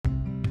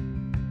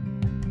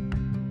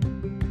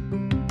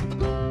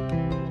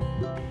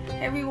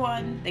Hey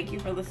everyone, thank you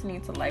for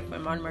listening to Life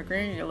with Imani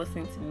Margaret, and you're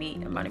listening to me,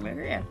 Imani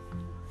Margaret.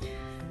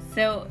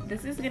 So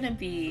this is going to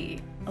be,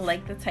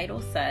 like the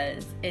title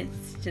says,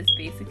 it's just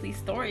basically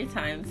story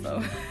time,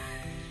 so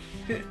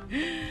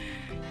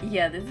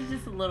yeah, this is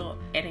just a little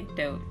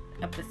anecdote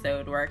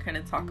episode where I kind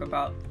of talk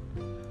about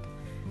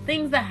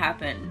things that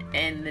happened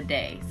in the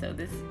day. So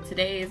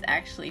today is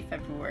actually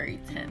February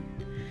 10th,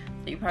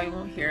 so you probably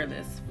won't hear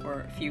this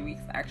for a few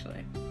weeks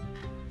actually.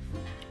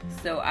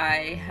 So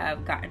I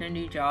have gotten a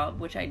new job,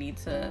 which I need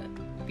to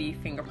be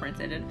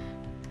fingerprinted in.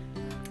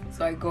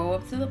 So I go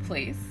up to the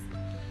place.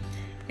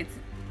 It's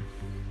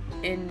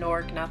in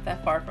Newark, not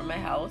that far from my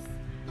house.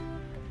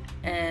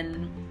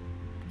 And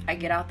I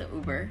get out the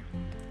Uber.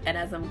 And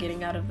as I'm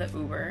getting out of the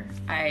Uber,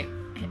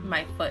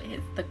 my foot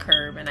hits the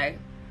curb and I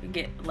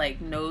get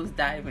nose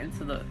dive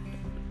into the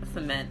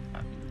cement.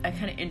 I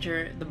kind of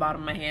injure the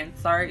bottom of my hand.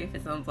 Sorry if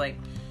it sounds like,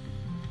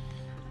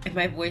 if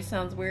my voice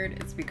sounds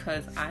weird, it's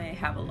because I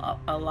have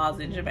a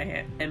lozenge in my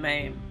hand, in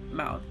my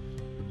mouth.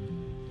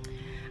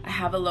 I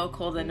have a low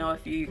cold. I know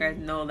if you guys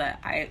know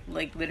that I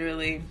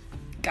literally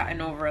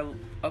gotten over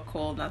a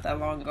cold not that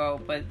long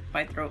ago, but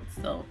my throat's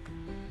still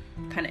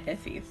kind of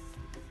iffy.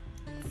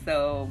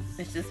 So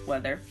it's just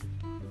weather.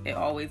 It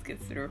always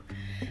gets through.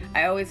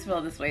 I always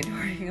feel this way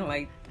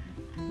during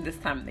this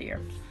time of the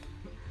year.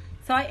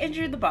 So I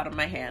injured the bottom of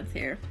my hands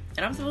here,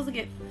 and I'm supposed to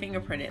get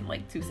fingerprinted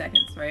in 2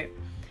 seconds, right?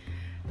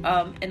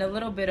 And a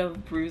little bit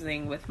of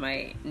bruising with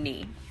my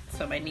knee.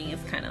 So my knee is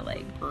kind of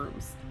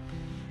bruised.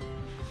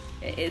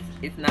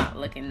 It's not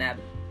looking that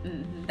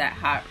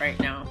hot right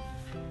now,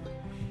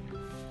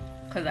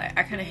 because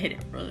I kind of hit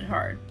it really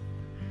hard.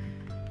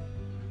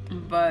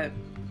 But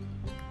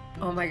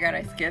oh my god,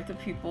 I scared the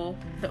people.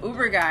 The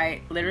Uber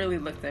guy literally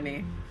looked at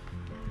me,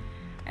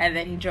 and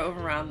then he drove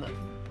around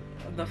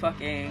the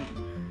fucking.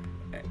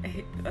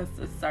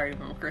 Sorry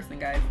if I'm cursing,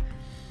 guys.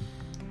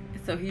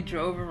 So he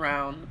drove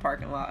around the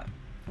parking lot,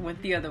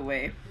 went the other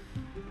way,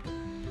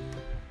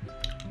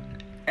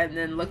 and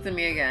then looked at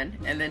me again,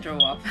 and then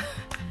drove off.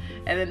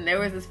 And then there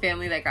was this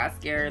family that got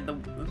scared.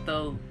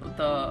 The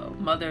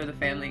mother of the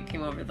family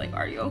came over,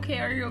 are you okay?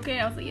 Are you okay?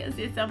 I was like,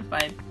 yes, I'm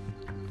fine.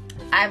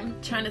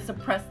 I'm trying to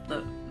suppress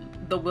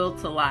the will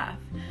to laugh,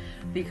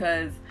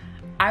 because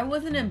I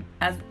wasn't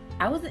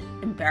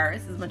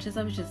embarrassed as much as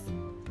I was just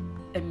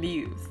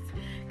amused.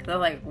 Cause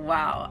I'm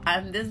wow,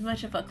 I'm this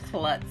much of a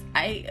klutz.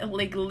 I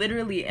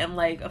literally am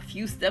a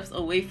few steps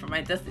away from my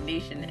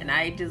destination, and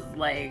I just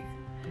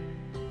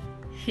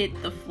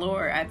hit the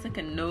floor. I took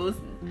a nose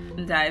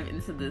dive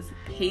into this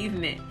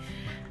pavement.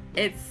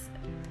 It's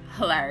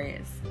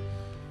hilarious.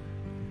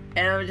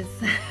 And I'm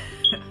just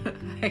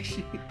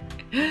actually,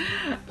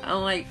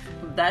 I'm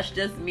that's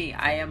just me.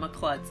 I am a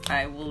klutz.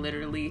 I will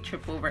literally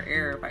trip over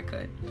air if I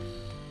could.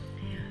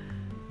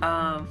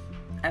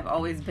 I've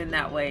always been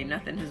that way.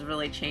 Nothing has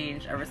really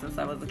changed ever since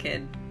I was a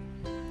kid.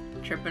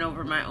 Tripping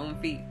over my own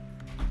feet.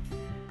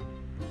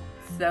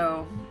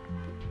 So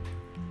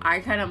I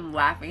kind of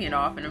laughing it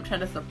off, and I'm trying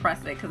to suppress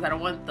it because I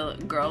don't want the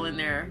girl in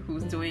there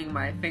who's doing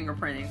my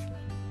fingerprinting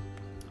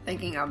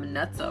thinking I'm a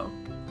nutso.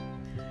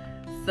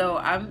 So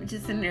I'm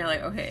just sitting there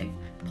okay,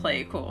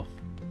 play it cool.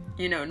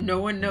 No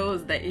one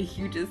knows that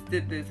you just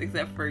did this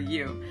except for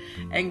you.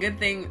 And good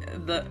thing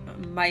the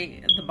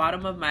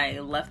bottom of my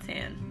left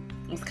hand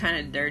was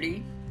kind of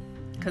dirty,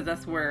 because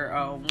that's where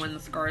when the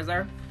scars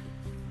are.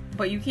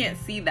 But you can't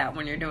see that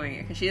when you're doing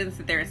it, because she doesn't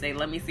sit there and say,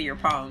 let me see your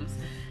palms.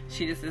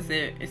 She just sits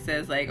there, it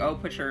says oh,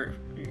 put your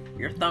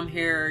thumb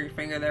here, your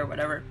finger there,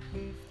 whatever,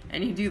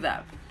 and you do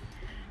that.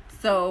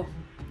 So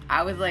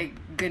I was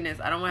goodness,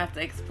 I don't have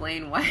to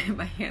explain why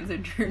my hands are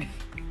dirty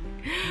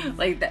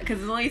that, because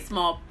it's only a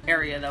small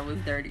area that was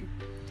dirty.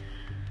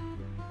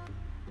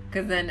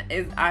 Because then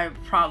I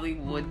probably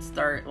would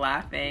start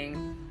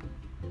laughing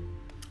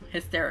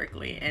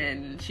hysterically,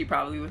 and she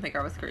probably would think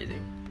I was crazy.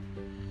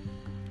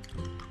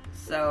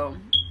 So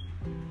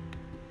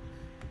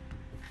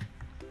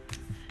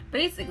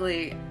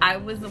basically, I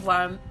was the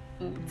one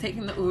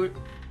taking the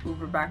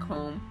Uber back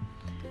home,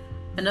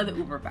 another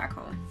Uber back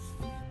home.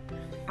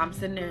 I'm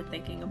sitting there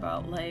thinking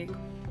about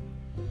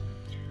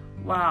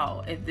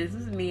wow, if this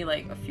was me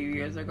a few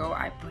years ago,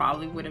 I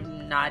probably would have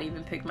not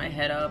even picked my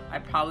head up. I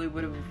probably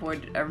would have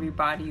avoided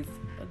everybody's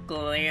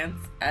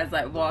glance as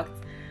I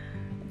walked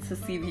to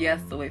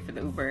CVS to wait for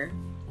the Uber.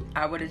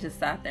 I would have just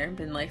sat there and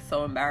been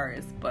so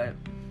embarrassed. But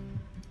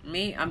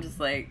me, I'm just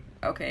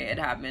okay, it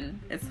happened.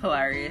 It's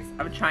hilarious.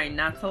 I'm trying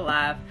not to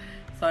laugh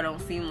so I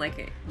don't seem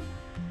like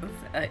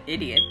an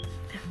idiot.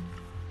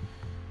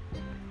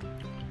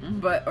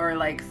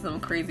 Or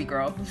some crazy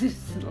girl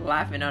just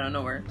laughing out of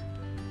nowhere.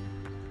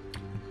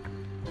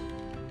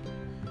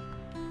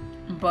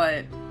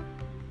 But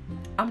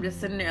I'm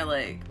just sitting there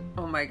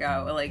oh my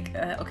god,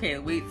 okay,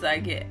 wait till I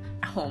get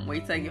home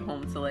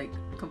to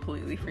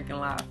completely freaking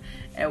laugh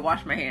and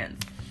wash my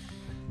hands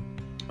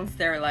and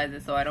sterilize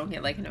it so I don't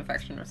get an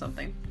infection or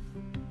something.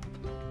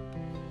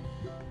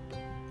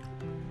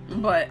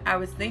 But I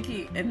was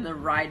thinking in the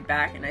ride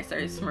back, and I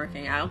started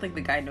smirking. I don't think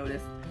the guy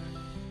noticed.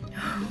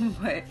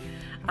 But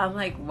I'm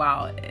like,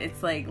 wow,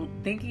 it's like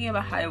thinking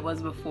about how it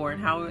was before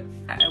and how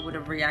I would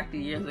have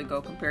reacted years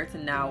ago compared to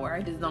now, where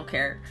I just don't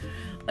care.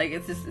 Like,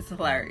 it's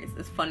hilarious.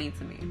 It's funny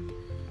to me.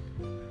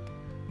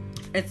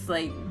 It's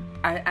like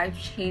I've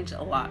changed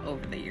a lot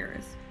over the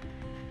years,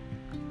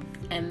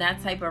 and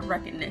that type of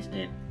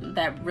recognition,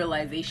 that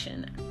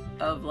realization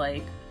of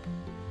like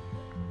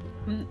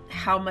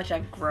how much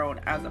I've grown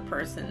as a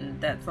person,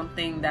 that's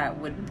something that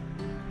would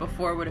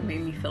have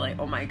made me feel like,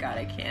 oh my god,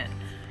 I can't.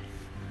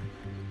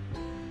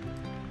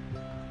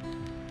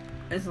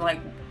 It's like,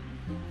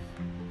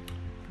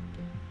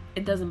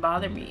 it doesn't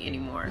bother me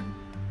anymore.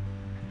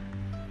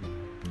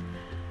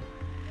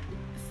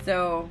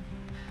 So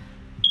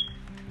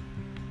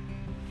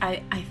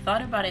I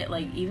thought about it,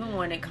 like, even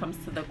when it comes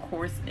to the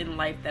course in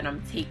life that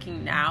I'm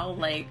taking now,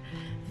 like,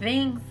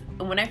 things,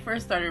 when I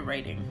first started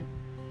writing,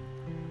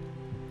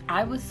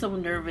 I was so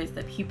nervous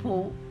that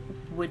people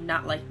would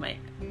not like my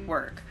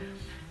work,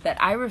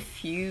 that I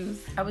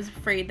refused. I was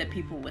afraid that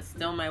people would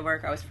steal my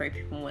work. I was afraid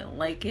people wouldn't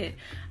like it.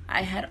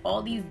 I had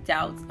all these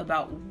doubts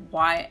about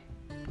why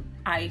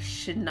I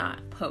should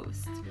not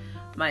post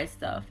my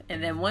stuff.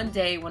 And then one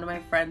day, one of my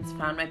friends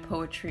found my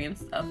poetry and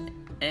stuff,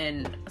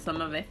 and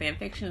some of my fan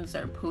fiction,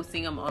 started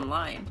posting them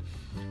online.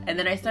 And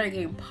then I started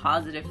getting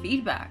positive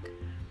feedback.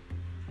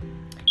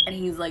 And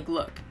he's like,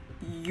 look,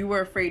 you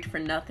were afraid for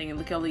nothing, and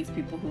look at all these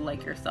people who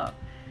like your stuff.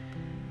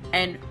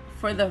 And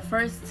for the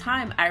first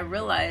time, I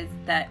realized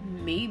that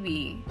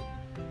maybe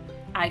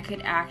I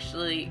could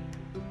actually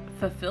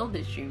fulfill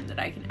this dream, that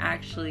I can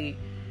actually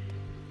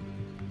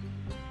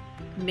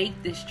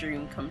make this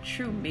dream come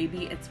true.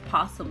 Maybe it's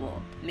possible.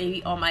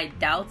 Maybe all my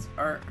doubts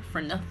are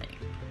for nothing.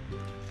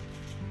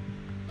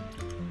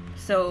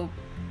 So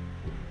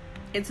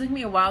it took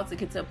me a while to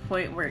get to a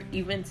point where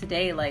even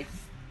today, like,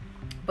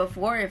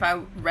 before, if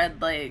I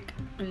read like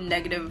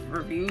negative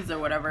reviews or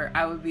whatever,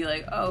 I would be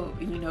like, oh,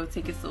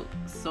 take it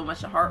so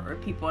much to heart, or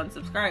people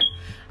unsubscribe,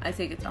 I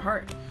take it to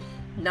heart.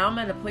 Now I'm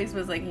at a place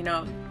where it's like,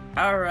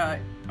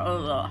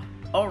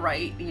 all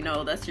right,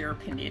 that's your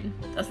opinion.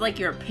 That's like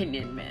your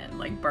opinion, man.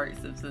 Like Bart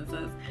Simpson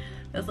says,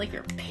 that's like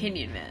your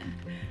opinion, man.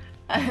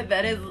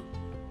 That is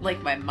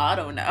like my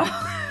motto now.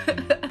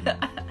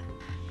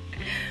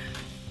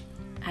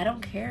 I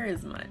don't care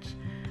as much,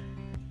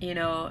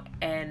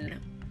 and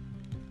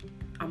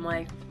I'm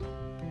like,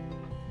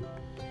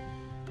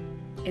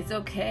 it's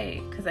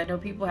okay, because I know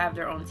people have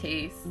their own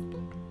tastes,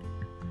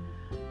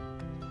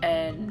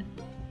 and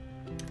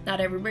not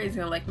everybody's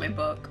gonna like my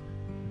book.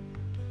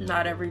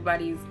 Not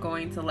everybody's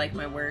going to like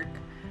my work.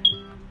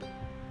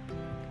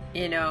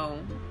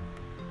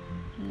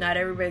 Not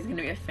everybody's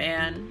gonna be a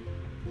fan.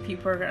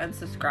 People are gonna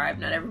unsubscribe.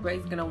 Not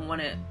everybody's gonna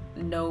want to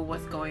know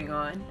what's going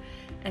on,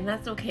 and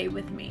that's okay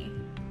with me.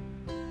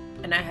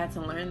 And I had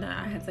to learn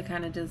that. I had to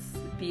kind of just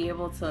be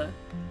able to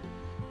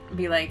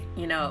be like,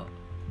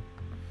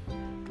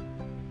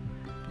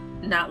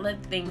 not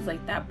let things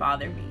like that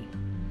bother me.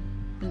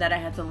 And that I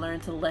had to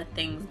learn to let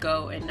things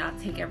go and not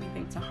take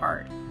everything to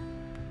heart.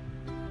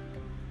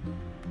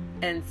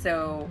 And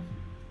so,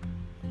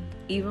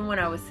 even when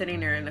I was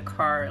sitting there in the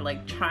car,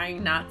 like,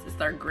 trying not to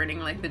start grinning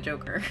like the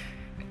Joker,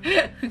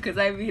 because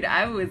I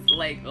was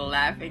like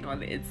laughing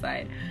on the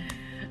inside.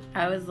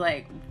 I was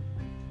like,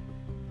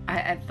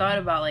 I thought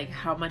about like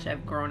how much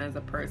I've grown as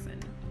a person.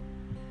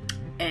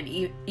 And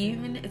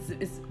even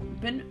it's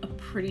been a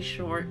pretty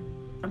short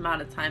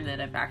amount of time that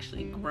I've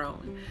actually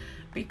grown,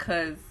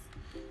 because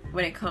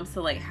when it comes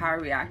to like how I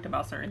react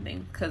about certain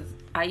things, because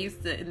I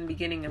used to, in the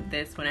beginning of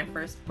this, when I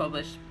first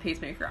published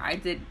Pacemaker, I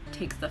did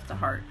take stuff to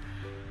heart,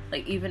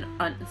 like even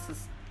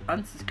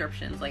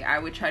unsubscriptions. Like, I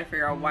would try to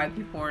figure out why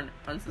people weren't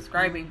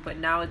unsubscribing, but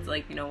now it's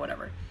like,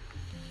 whatever.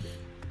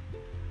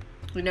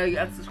 You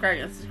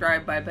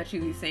unsubscribe, but I bet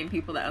you these same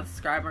people that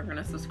unsubscribe are going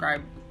to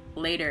subscribe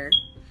later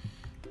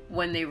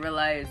when they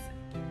realize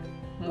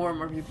more and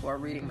more people are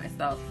reading my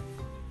stuff.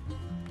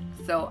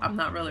 So I'm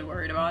not really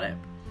worried about it.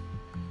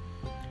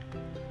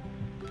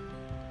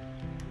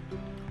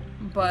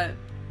 But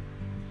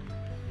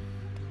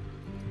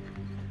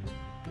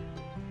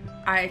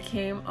I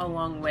came a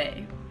long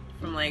way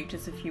from like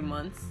just a few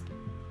months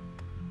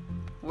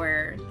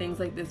where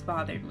things like this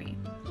bothered me.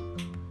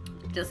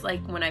 Just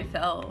like when I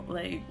fell,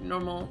 like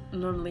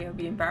normally I'd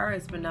be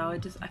embarrassed, but now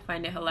I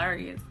find it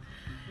hilarious.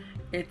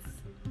 It's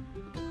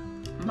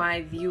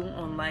my view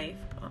on life,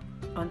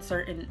 on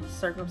certain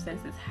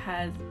circumstances,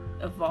 has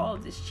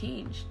evolved, it's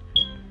changed.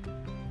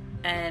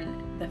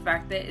 And the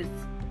fact that it's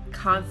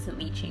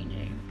constantly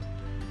changing,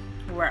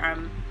 where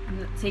I'm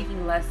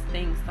taking less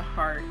things to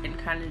heart and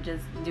kind of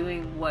just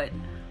doing what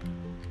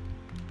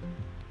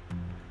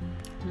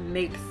I'm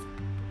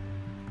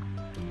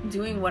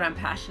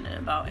passionate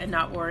about, and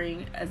not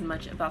worrying as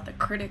much about the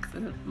critics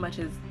as much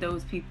as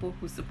those people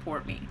who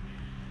support me,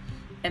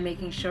 and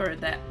making sure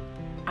that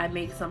I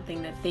make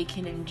something that they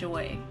can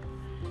enjoy,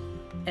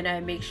 and I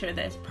make sure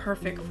that it's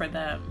perfect for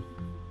them,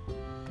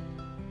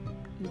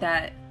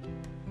 that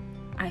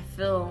I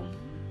feel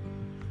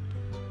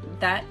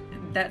that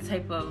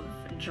type of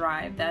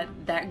drive,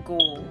 that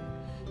goal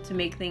to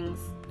make things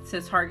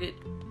to target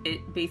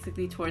it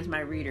basically towards my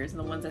readers,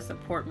 the ones that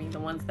support me, the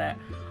ones that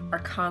are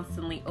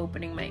constantly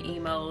opening my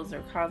emails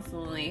or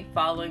constantly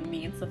following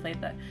me and stuff like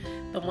that.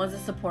 The ones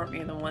that support me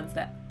are the ones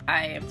that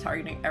I am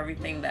targeting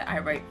everything that I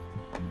write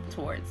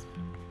towards.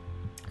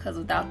 Because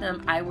without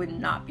them, I would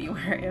not be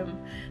where I am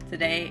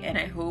today. And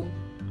I hope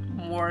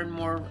more and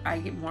more I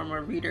get more and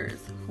more readers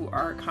who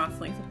are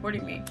constantly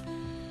supporting me.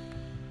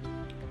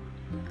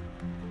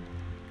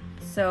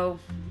 So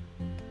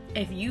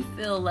if you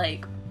feel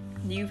like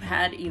you've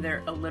had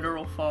either a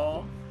literal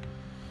fall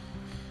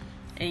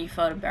and you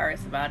felt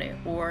embarrassed about it,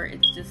 or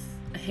it's just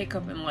a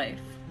hiccup in life,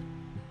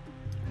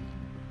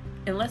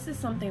 unless it's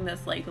something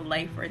that's like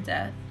life or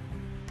death,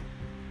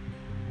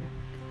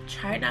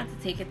 try not to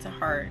take it to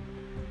heart.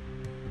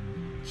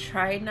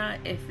 Try not,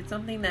 if it's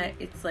something that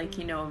it's like,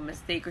 you know, a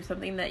mistake or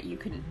something that you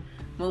can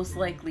most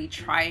likely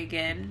try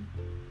again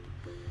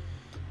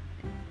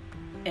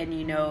and,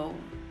 you know,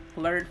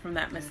 learn from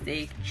that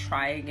mistake,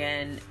 try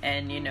again,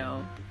 and, you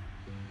know,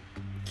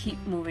 keep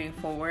moving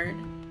forward,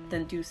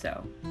 then do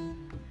so.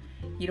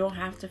 You don't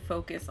have to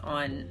focus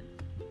on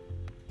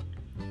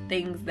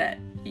things that,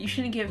 you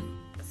shouldn't give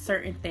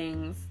certain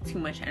things too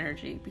much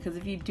energy, because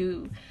if you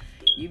do,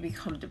 you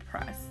become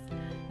depressed.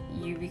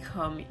 You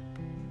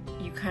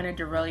kind of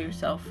derail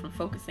yourself from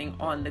focusing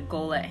on the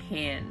goal at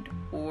hand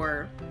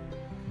or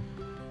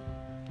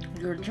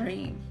your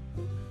dream.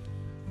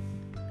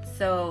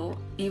 So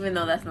even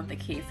though that's not the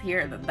case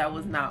here, that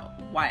was not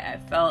why I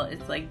felt,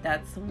 it's like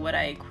that's what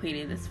I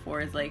equated this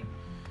for, is like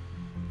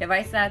if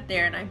I sat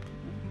there and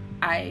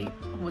I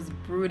was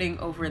brooding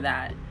over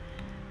that,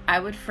 I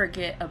would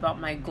forget about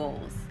my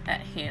goals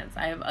at hand.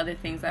 I have other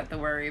things I have to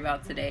worry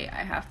about today.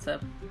 I have to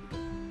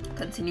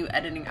continue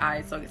editing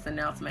eyes so I can send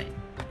out to my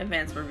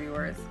advanced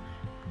reviewers.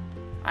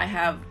 I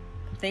have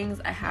things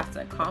I have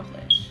to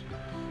accomplish,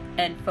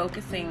 and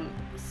focusing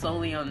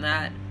solely on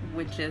that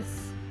would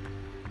just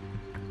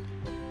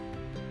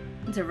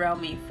derail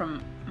me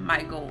from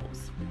my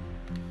goals,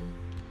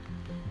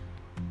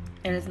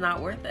 and it's not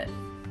worth it.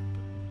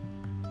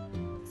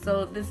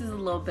 So this is a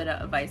little bit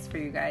of advice for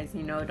you guys.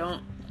 You know,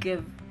 don't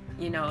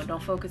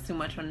focus too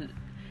much on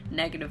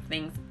negative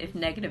things. If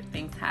negative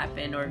things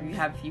happen, or if you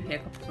have a few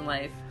hiccups in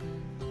life,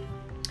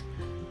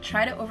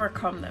 try to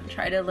overcome them.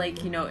 Try to,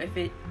 like, you know,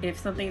 if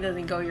something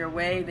doesn't go your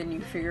way, then you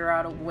figure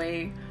out a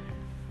way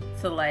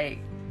to, like,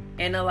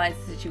 analyze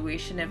the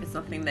situation. If it's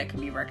something that can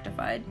be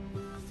rectified,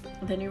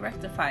 then you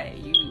rectify it.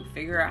 You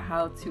figure out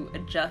how to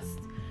adjust,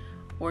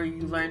 or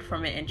you learn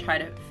from it and try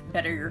to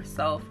better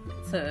yourself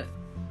to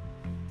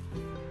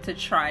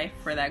try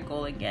for that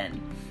goal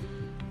again.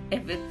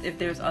 If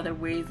there's other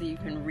ways that you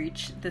can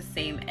reach the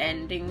same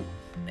end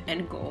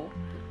goal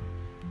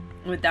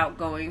without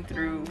going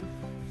through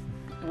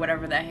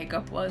whatever that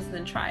hiccup was,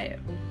 then try it.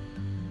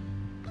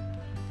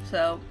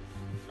 So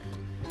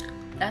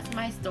that's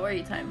my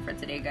story time for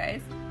today,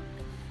 guys.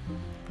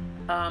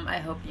 I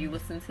hope you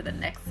listen to the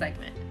next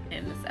segment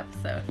in this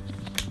episode.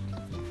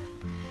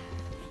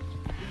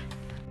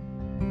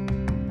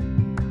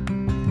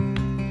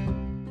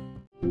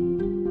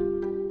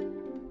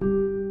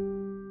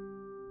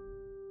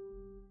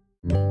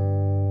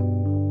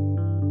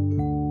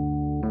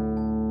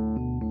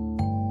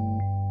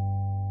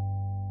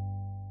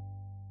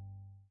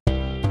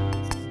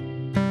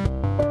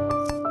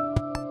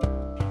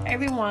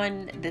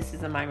 Everyone, this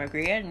is Imani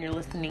Margria, and you're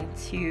listening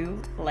to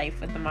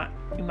Life with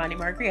Imani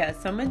Margria.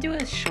 So I'm going to do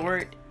a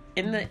short,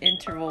 in the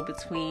interval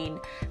between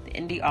the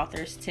indie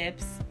author's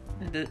tips,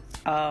 the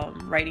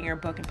writing your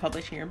book and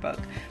publishing your book.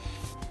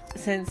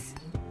 Since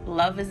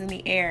love is in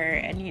the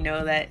air, and you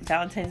know that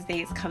Valentine's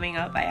Day is coming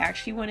up, I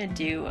actually want to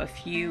do a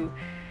few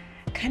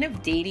kind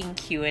of dating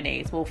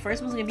Q&As. Well,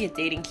 first one's going to be a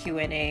dating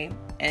Q&A,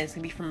 and it's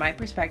going to be from my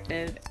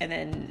perspective, and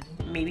then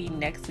maybe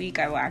next week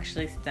I will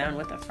actually sit down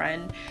with a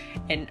friend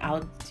and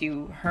I'll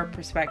do her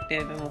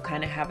perspective, and we'll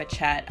kind of have a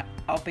chat.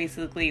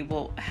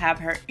 We'll have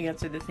her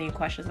answer the same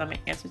questions I'm going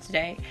to answer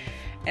today.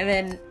 And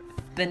then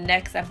the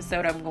next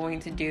episode I'm going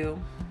to do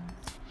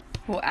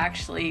will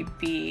actually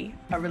be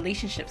a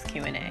relationships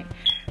Q&A.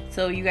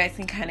 So you guys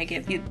can kind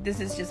of this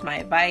is just my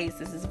advice.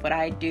 This is what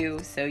I do.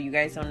 So you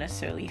guys don't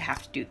necessarily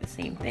have to do the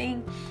same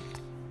thing.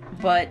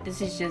 But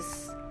this is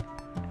just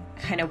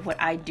kind of what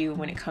I do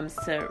when it comes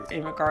to,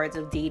 in regards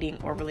of dating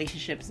or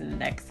relationships, in the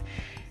next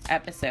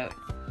episode.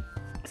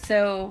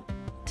 So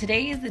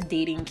today is the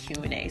dating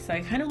Q&A. So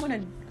I kind of want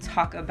to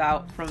talk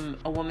about, from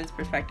a woman's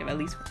perspective, at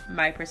least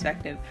my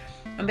perspective,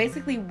 and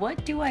basically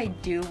what do I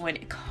do when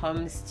it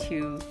comes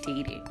to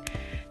dating.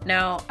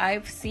 Now, I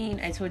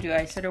told you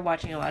I started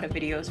watching a lot of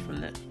videos from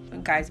the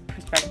guy's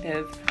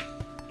perspective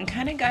and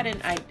kind of got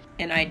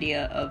an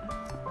idea of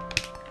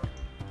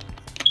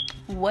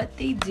what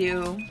they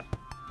do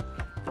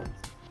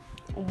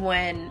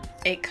when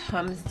it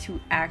comes to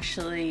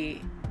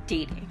actually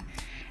dating.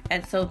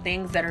 And so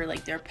things that are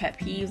like their pet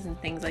peeves and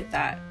things like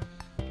that.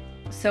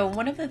 So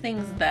one of the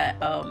things that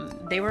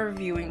they were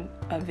reviewing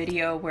a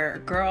video where a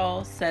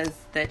girl says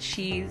that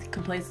she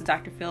complains to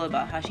Dr. Phil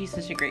about how she's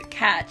such a great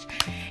catch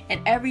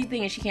and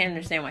everything, and she can't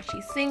understand why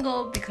she's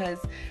single, because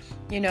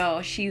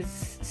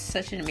she's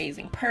such an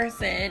amazing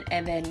person.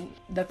 And then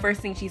the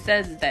first thing she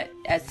says is that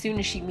as soon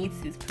as she meets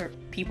these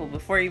people,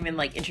 before even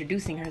like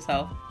introducing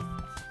herself,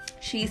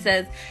 she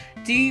says,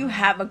 do you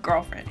have a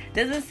girlfriend?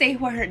 Doesn't say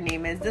what her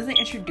name is, doesn't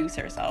introduce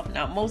herself.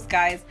 Now, most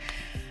guys,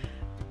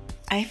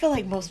 I feel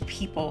like most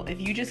people, if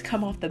you just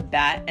come off the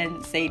bat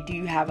and say, do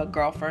you have a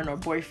girlfriend or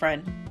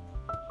boyfriend,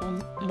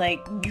 like,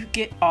 you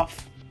get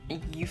off,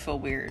 you feel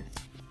weird,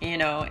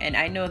 and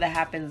I know that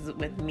happens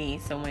with me.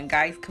 So when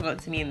guys come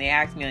up to me and they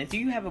ask me, like, do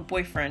you have a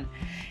boyfriend?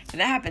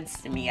 And that happens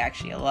to me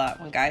actually a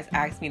lot. When guys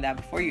ask me that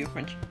before you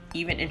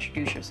even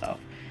introduce yourself,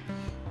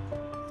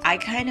 I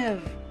kind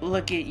of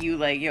look at you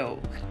like, yo,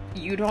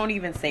 you don't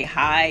even say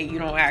hi, you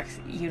don't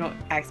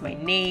ask my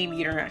name,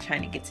 you're not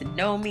trying to get to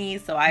know me.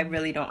 So I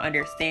really don't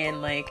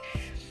understand, like,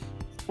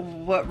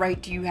 what right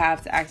do you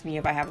have to ask me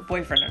if I have a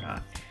boyfriend or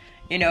not?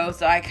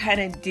 So I kind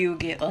of do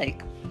get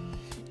like,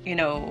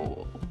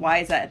 why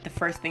is that the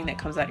first thing that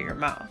comes out of your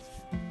mouth?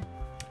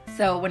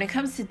 So when it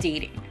comes to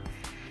dating,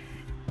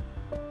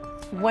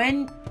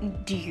 when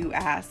do you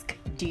ask,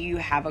 do you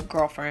have a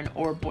girlfriend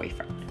or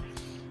boyfriend?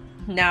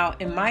 Now,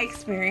 in my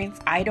experience,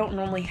 I don't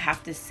normally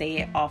have to say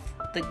it off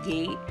the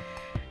gate.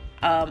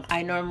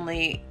 I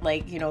normally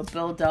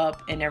build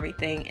up and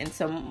everything. And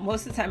so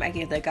most of the time I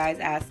get the guys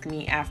ask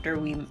me after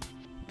we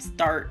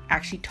start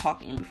actually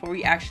talking, before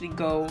we actually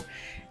go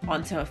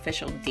onto an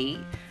official date.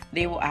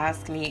 They will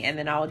ask me, and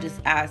then I'll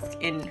just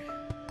ask in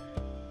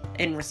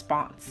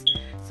response.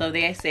 So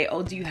they say,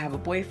 oh, do you have a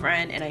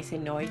boyfriend? And I say,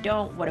 no, I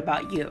don't. What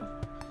about you?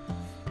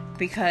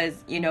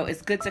 Because,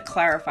 it's good to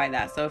clarify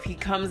that. So if he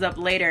comes up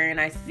later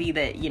and I see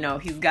that,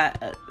 he's got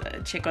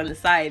a chick on the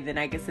side, then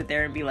I can sit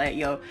there and be like,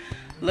 yo,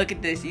 look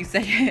at this. You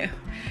said,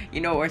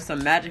 or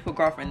some magical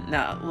girlfriend.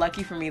 Now,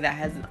 lucky for me,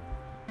 I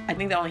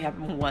think that only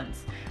happened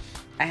once.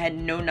 I had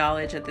no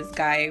knowledge that this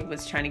guy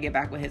was trying to get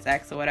back with his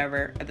ex or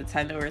whatever at the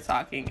time that we were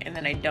talking. And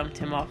then I dumped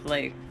him off,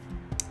 like,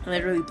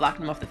 literally blocked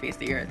him off the face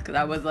of the earth. Because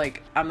I was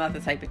like, I'm not the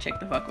type of chick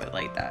to fuck with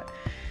like that.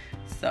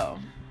 So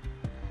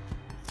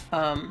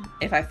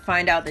if I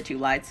find out that you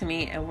lied to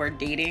me and we're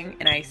dating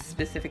and I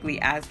specifically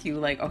ask you,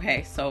 like,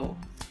 okay, so,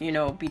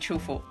 be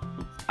truthful.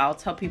 I'll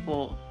tell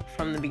people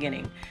from the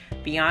beginning,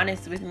 be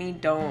honest with me.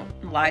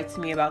 Don't lie to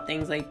me about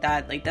things like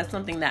that. Like, that's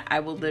something that I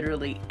will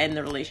literally end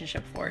the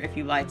relationship for if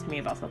you lied to me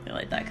about something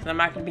like that. Because I'm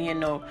not going to be in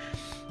no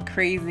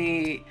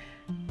crazy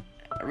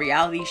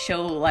reality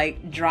show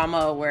like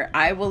drama where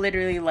I will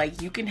literally,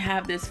 like, you can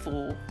have this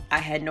fool. I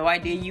had no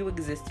idea you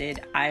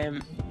existed. I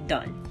am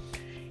done.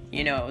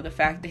 The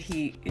fact that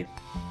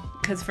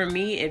because for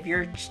me, if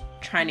you're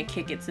trying to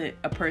kick it to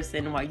a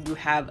person while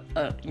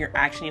you're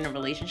actually in a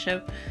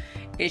relationship,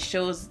 it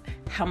shows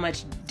how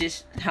much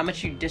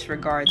you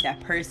disregard that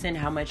person,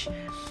 how much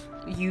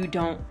you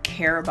don't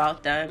care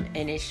about them.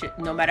 And it should,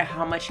 no matter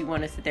how much you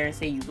want to sit there and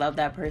say you love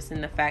that person,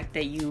 the fact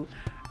that you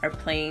are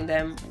playing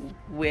them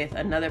with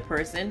another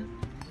person,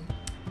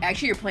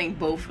 actually you're playing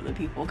both of the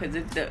people. Because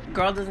if the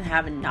girl doesn't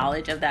have a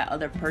knowledge of that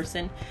other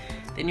person,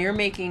 then you're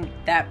making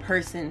that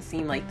person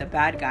seem like the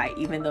bad guy,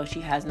 even though she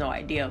has no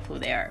idea of who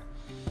they are.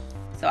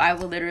 So I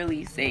will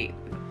literally say,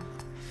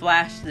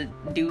 flash the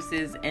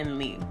deuces and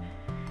leave.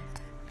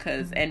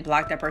 And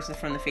block that person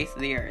from the face of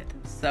the earth.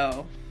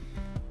 So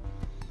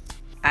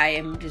I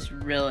am just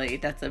really,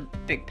 that's a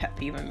big pet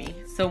peeve of me.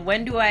 So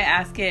when do I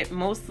ask it?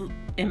 Most,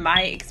 in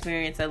my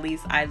experience at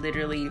least, I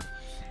literally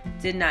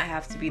did not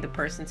have to be the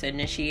person to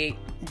initiate,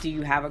 do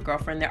you have a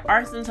girlfriend? There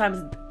are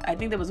sometimes, I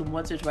think there was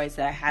once or twice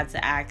that I had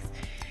to ask,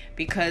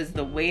 because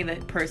the way the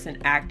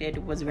person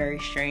acted was very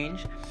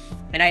strange,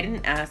 and I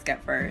didn't ask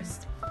at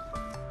first.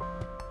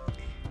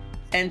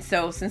 And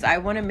so since I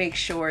want to make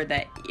sure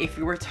that if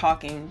you were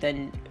talking,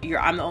 then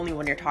I'm the only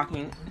one you're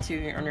talking to,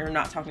 and you're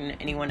not talking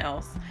to anyone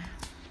else,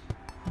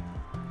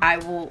 I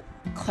will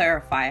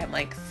clarify. I'm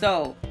like,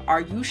 so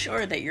are you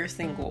sure that you're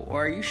single,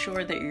 or are you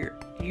sure that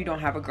you don't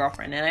have a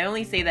girlfriend? And I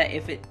only say that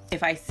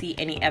if I see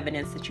any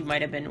evidence that you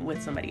might have been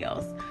with somebody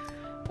else,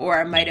 or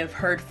I might have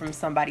heard from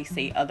somebody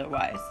say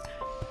otherwise.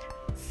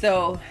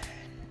 So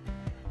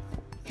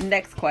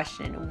next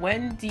question,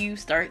 when do you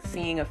start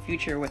seeing a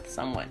future with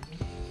someone?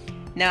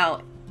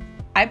 Now,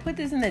 I put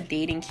this in the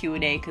dating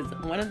Q&A because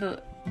one of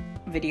the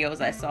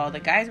videos I saw, the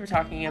guys were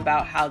talking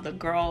about how the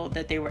girl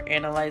that they were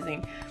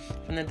analyzing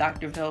from the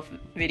Dr. Phil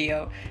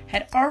video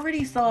had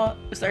already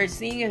started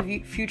seeing a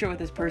future with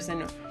this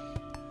person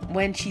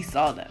when she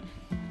saw them.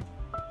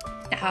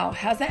 Now,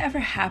 has that ever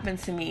happened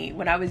to me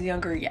when I was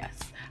younger? Yes.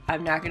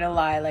 I'm not gonna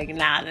lie, like,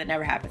 nah, that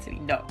never happened to me.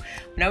 No.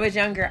 When I was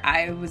younger,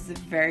 I was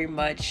very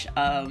much,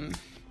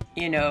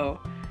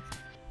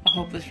 a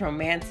hopeless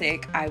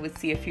romantic. I would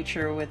see a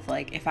future with,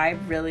 like, if I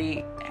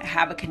really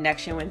have a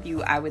connection with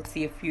you, I would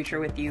see a future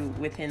with you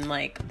within,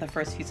 like, the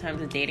first few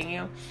times of dating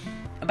you.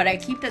 But I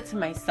keep that to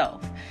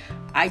myself.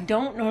 I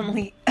don't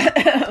normally,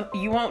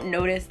 you won't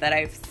notice that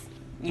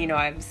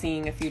I'm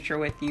seeing a future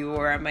with you,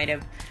 or I might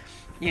have,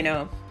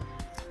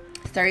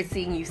 started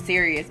seeing you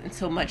serious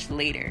until much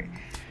later.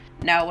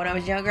 Now, when I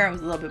was younger, I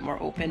was a little bit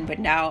more open, but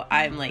now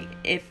I'm like,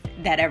 if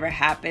that ever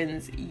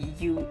happens,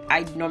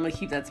 I normally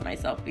keep that to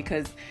myself,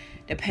 because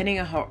depending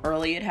on how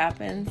early it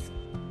happens,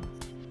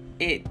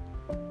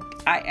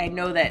 I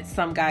know that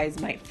some guys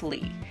might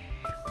flee,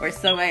 or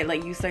somebody,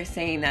 like, you start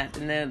saying that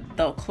and then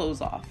they'll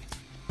close off.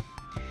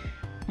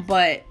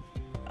 But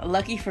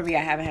lucky for me,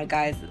 I haven't had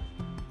guys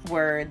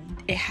where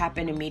it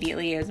happened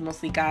immediately. It was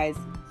mostly guys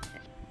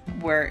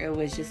where it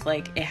was just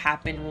like it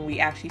happened when we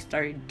actually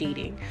started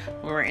dating,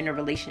 when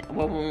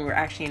we were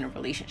actually in a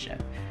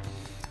relationship.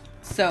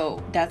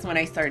 So that's when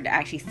I started to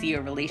actually see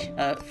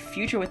a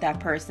future with that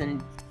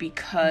person,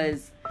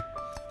 because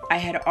I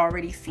had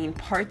already seen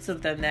parts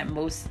of them that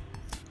most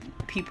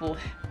people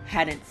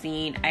hadn't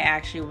seen. I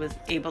actually was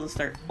able to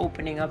start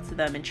opening up to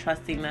them and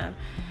trusting them.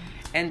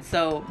 And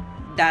so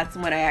that's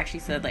when I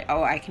actually said, like,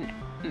 oh, I can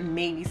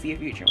maybe see a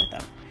future with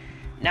them.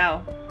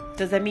 Now,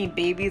 does that mean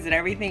babies and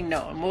everything?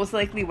 No. Most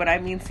likely when I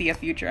mean see a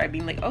future, I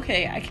mean, like,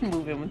 okay, I can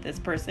move in with this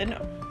person.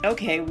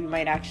 Okay, we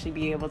might actually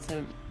be able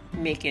to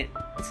make it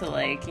to,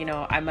 like, you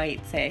know, I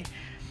might say.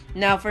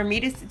 Now, for me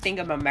to think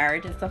about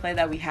marriage and stuff like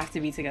that, we have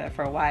to be together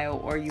for a while,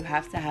 or you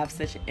have to have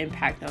such an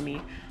impact on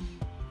me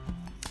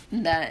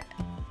that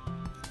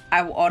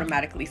I will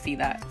automatically see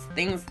that.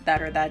 Things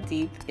that are that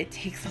deep, it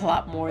takes a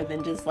lot more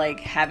than just, like,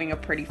 having a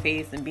pretty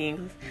face and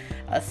being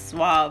a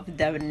suave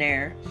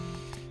debonair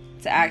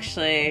to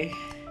actually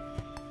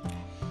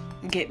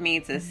get me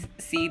to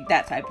see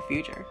that type of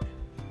future.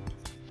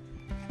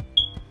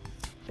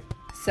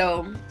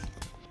 So,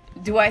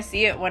 do I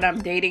see it when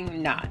I'm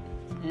dating? No,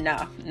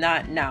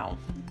 not now.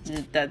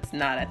 That's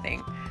not a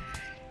thing.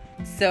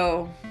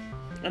 So,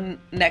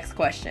 next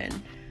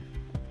question.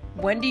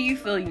 When do you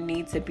feel you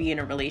need to be in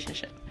a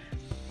relationship?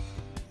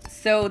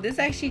 So, this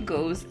actually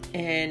goes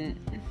in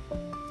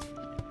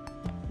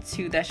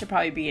to, that should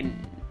probably be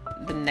in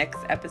the next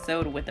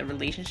episode with a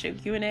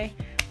relationship Q&A.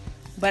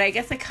 But I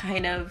guess it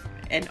kind of,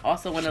 and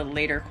also one of the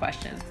later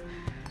questions.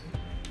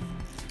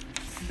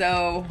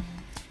 So,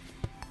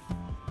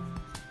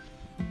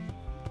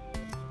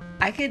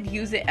 I could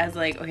use it as,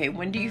 like, okay,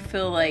 when do you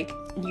feel like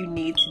you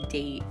need to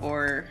date,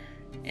 or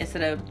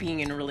instead of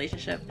being in a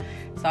relationship?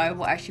 So I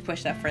will actually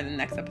push that for the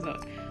next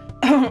episode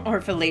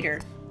or for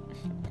later,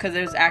 because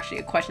there's actually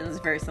a question that's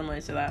very similar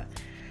to that.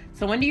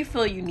 So when do you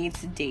feel you need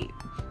to date?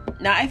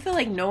 Now, I feel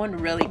like no one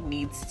really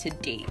needs to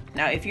date.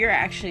 Now, if you're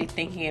actually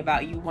thinking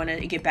about, you want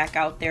to get back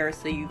out there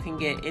so you can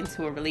get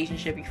into a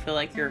relationship, you feel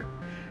like you're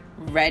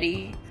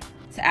ready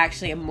to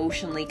actually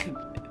emotionally,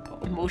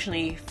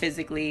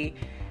 physically,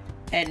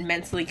 and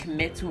mentally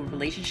commit to a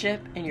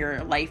relationship, and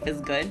your life is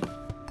good,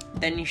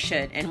 then you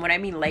should. And when I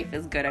mean life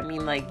is good, I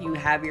mean, like, you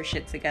have your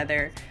shit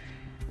together,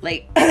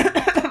 like,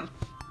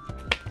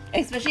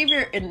 especially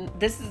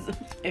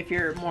if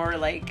you're more,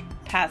 like,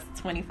 past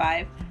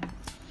 25.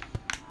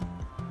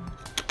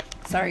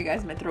 Sorry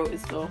guys, my throat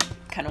is still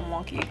kind of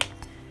wonky.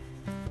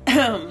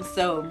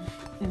 So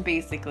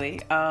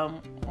basically,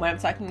 when I'm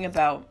talking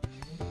about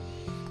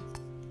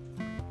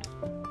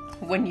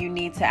when you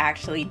need to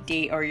actually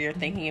date, or you're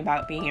thinking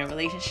about being in a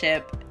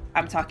relationship,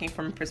 I'm talking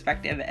from a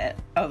perspective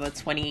of a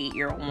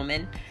 28-year-old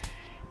woman,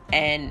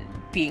 and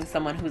being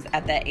someone who's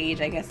at that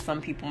age. I guess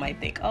some people might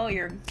think, oh,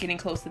 you're getting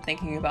close to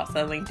thinking about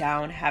settling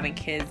down, having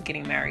kids,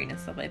 getting married, and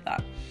stuff like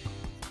that.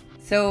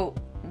 So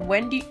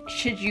when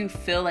should you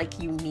feel like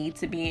you need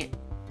to be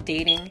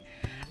dating?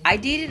 I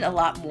dated a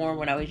lot more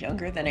when I was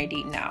younger than I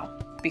date now,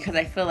 because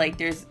I feel like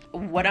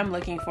what I'm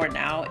looking for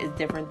now is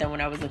different than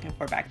what I was looking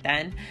for back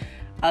then.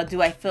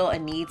 Do I feel a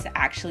need to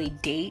actually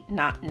date?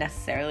 Not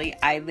necessarily.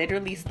 I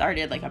literally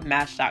started like a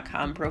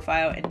Match.com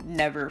profile and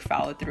never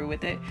followed through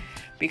with it,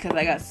 because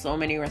I got so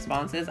many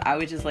responses. I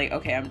was just like,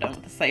 okay, I'm done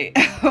with the site.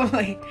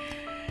 Like,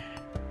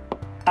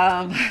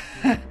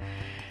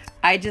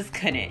 I just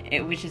couldn't.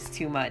 It was just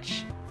too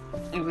much.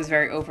 It was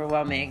very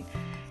overwhelming.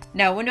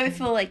 Now, when do I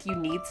feel like you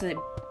need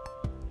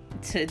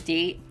to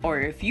date, or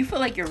if you feel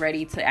like you're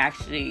ready to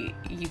actually,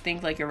 you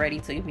think like you're ready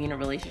to be in a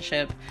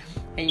relationship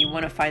and you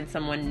want to find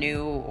someone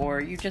new,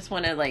 or you just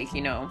want to, like,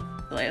 you know,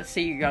 like, let's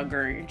say you're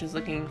younger, you're just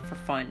looking for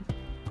fun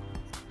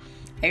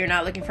and you're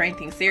not looking for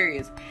anything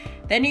serious,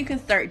 then you can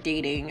start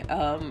dating.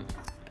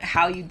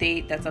 How you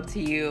date, that's up to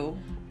you.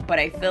 But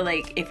I feel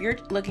like if you're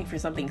looking for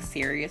something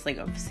serious, like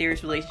a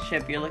serious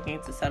relationship, you're looking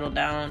to settle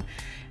down,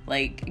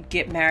 like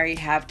get married,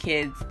 have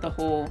kids, the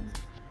whole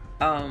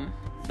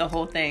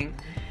thing,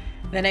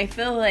 then I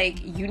feel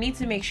like you need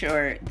to make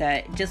sure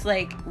that, just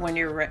like when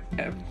you're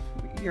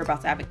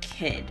about to have a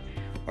kid,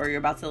 or you're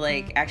about to,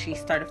 like, actually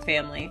start a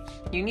family,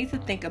 you need to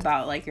think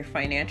about, like, your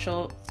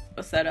financial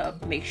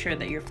setup. Make sure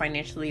that you're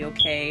financially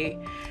okay,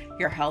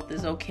 your health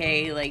is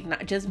okay. Like,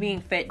 not just being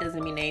fit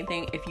doesn't mean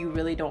anything if you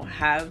really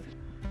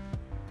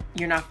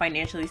you're not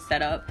financially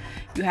set up.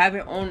 You have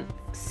your own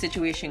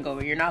situation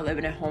going. You're not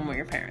living at home with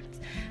your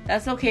parents.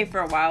 That's okay for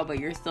a while, but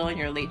you're still in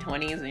your late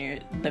 20s and you're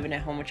living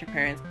at home with your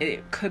parents.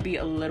 It could be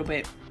a little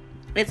bit,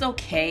 it's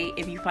okay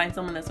if you find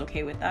someone that's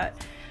okay with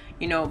that.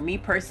 You know, me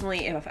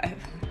personally, if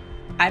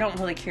I don't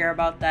really care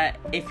about that.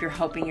 If you're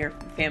helping your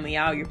family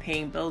out, you're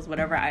paying bills,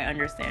 whatever, I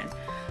understand.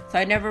 So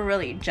I never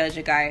really judge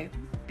a guy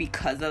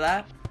because of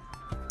that,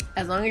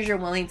 as long as you're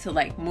willing to,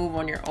 like, move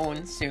on your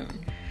own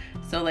soon.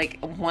 So like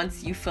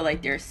once you feel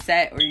like they're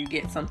set, or you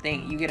get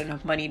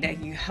enough money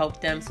that you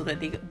help them so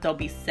that they'll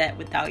be set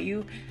without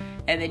you,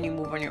 and then you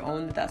move on your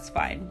own, that's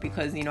fine,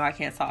 because I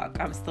can't talk.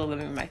 I'm still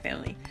living with my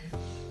family.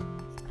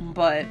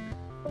 But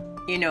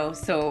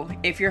so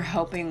if you're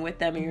helping with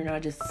them and you're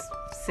not just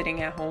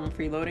sitting at home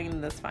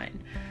freeloading, that's fine.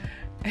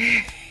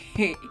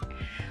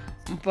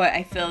 But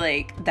I feel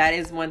like that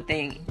is one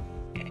thing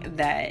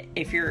that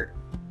if you're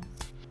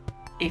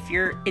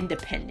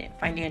independent,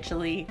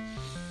 financially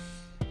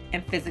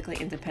and physically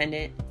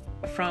independent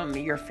from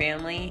your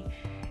family,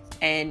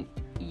 and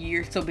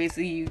so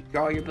basically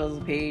all your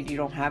bills are paid, you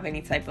don't have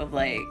any type of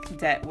like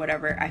debt,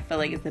 whatever, I feel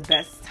like it's the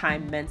best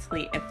time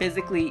mentally and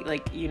physically.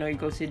 Like, you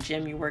go to the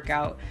gym, you work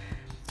out,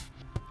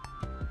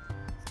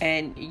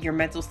 and your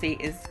mental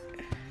state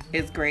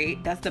is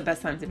great. That's the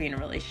best time to be in a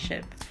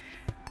relationship.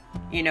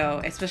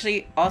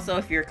 Especially also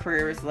if your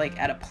career is like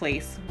at a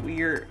place in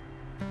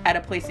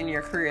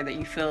your career that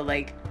you feel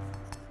like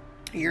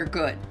you're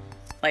good,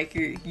 like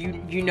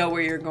you know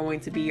where you're going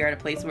to be. You're at a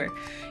place where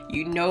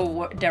you know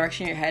what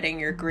direction you're heading,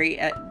 you're great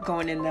at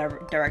going in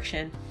that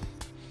direction,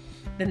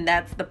 then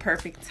that's the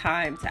perfect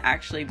time to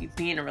actually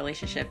be in a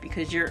relationship,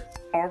 because you're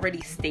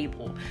already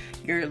stable,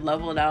 you're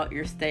leveled out,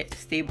 you're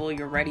stable,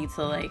 you're ready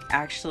to like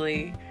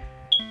actually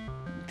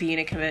be in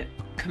a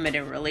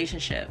committed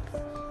relationship.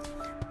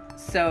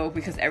 So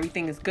because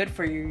everything is good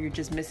for you, you're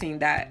just missing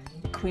that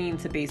queen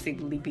to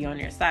basically be on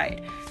your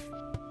side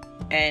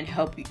and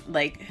help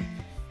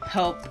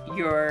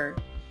your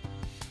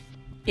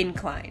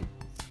incline,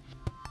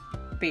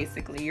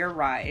 basically your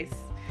rise,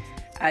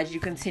 as you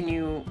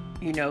continue,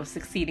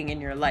 succeeding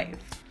in your life.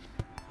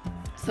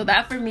 So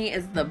that for me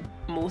is the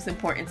most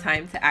important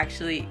time to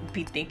actually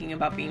be thinking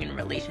about being in a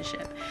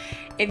relationship.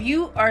 If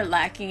you are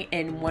lacking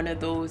in one of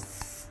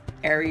those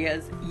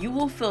areas, you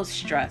will feel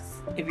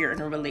stress if you're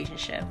in a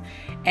relationship.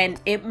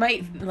 And it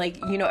might,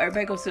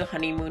 everybody goes through the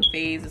honeymoon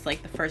phase. It's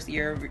like the first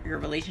year of your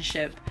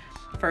relationship,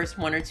 first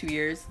 1 or 2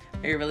 years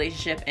of your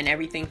relationship, and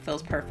everything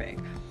feels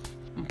perfect.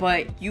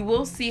 But you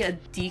will see a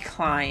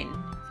decline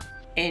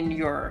in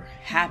your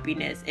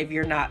happiness if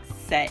you're not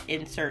set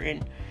in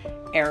certain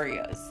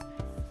areas.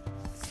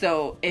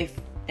 So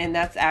and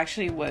that's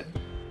actually what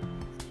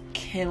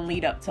can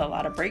lead up to a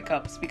lot of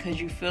breakups, because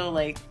you feel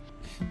like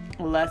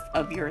less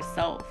of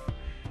yourself,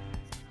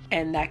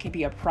 and that can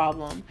be a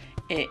problem.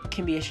 It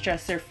can be a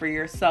stressor for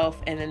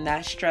yourself, and then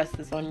that stress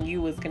is on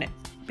you is going to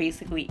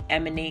basically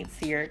emanate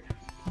to your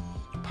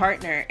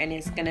partner, and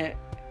it's going to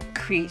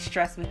create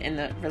stress within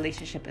the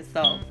relationship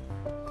itself.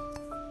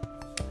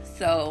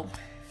 So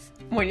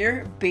when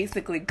you're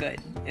basically good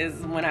is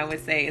when I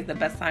would say is the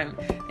best time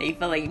that you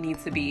feel like you need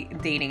to be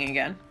dating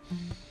again.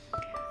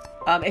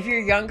 If you're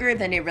younger,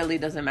 then it really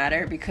doesn't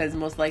matter, because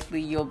most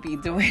likely you'll be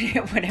doing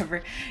it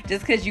whatever,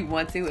 just because you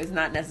want to. It's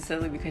not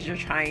necessarily because you're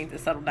trying to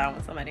settle down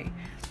with somebody.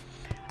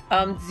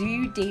 Do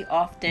you date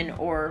often,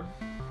 or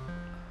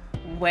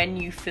when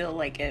you feel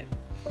like it?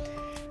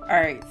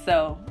 Alright,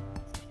 so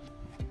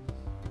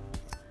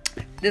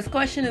this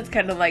question is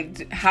kind of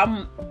like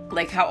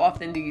how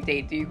often do you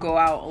date? Do you go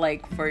out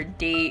like for a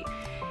date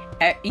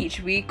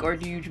each week, or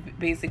do you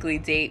basically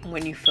date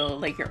when you feel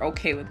like you're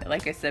okay with it?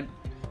 Like I said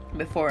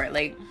before,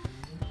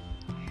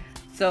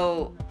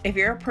 so if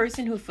you're a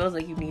person who feels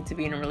like you need to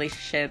be in a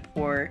relationship,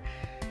 or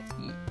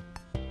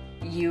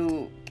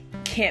you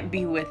can't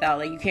be without,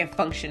 you can't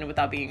function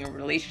without being in a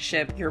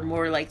relationship, you're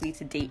more likely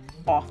to date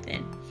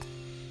often.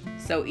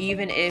 So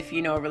even if,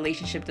 a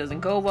relationship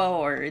doesn't go well,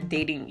 or you're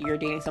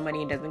dating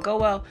somebody and it doesn't go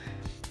well,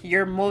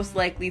 you're most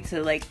likely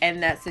to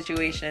end that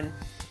situation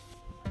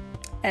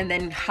and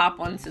then hop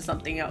onto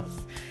something else.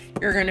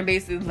 You're going to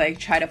basically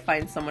try to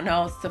find someone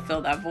else to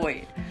fill that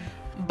void.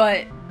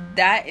 But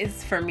that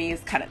is, for me,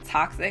 is kind of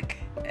toxic,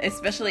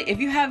 especially if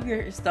you have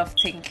your stuff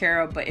taken care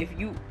of. But if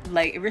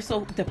you're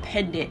so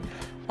dependent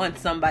on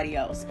somebody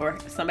else for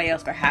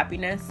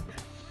happiness,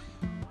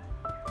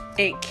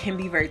 it can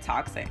be very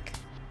toxic.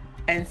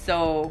 And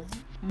so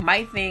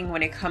my thing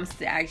when it comes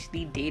to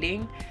actually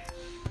dating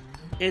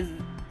is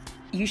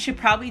you should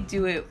probably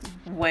do it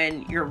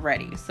when you're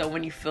ready. So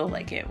when you feel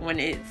like it, when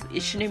it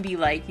shouldn't be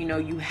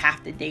you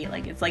have to date.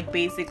 It's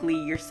basically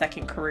your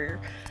second career.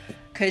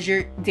 Because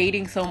you're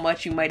dating so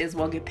much, you might as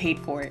well get paid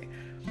for it.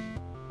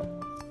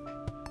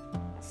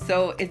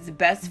 So it's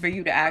best for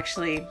you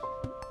to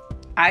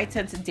I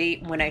tend to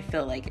date when I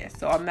feel like it.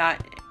 So I'm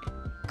not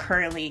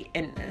currently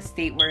in a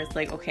state where it's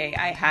okay,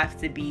 I have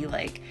to be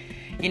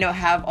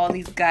have all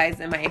these guys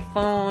in my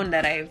phone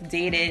that I've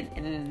dated,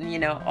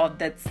 and all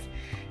that's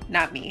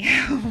not me.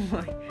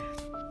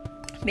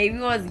 Maybe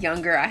when I was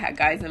younger, I had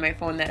guys in my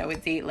phone that I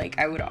would date.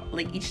 I would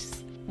each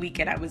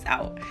weekend I was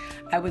out.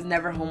 I was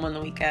never home on the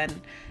weekend.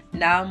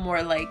 Now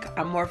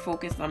I'm more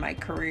focused on my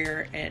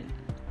career and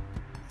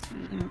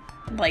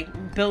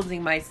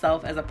building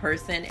myself as a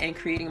person and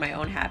creating my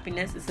own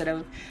happiness, instead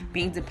of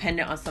being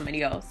dependent on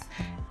somebody else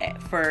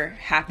for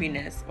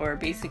happiness, or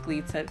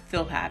basically to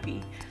feel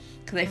happy.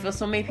 Because I feel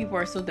so many people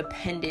are so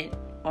dependent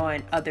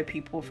on other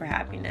people for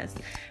happiness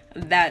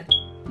that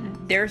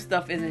their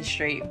stuff isn't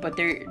straight, but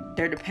they're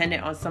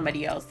dependent on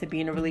somebody else to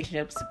be in a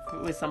relationship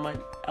with someone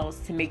else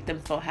to make them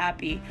feel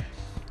happy.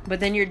 But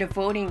then you're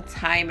devoting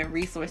time and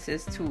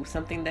resources to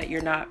something that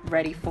you're not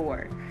ready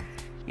for,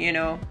 you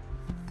know?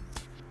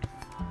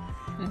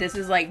 This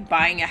is like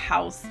buying a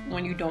house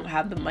when you don't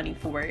have the money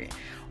for it,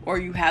 or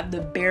you have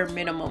the bare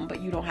minimum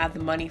but you don't have the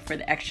money for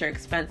the extra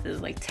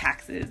expenses like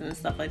taxes and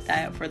stuff like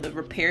that, for the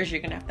repairs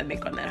you're gonna have to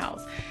make on that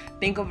house.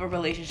 Think of a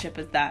relationship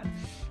as that.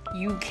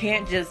 You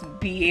can't just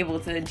be able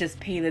to just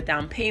pay the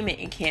down payment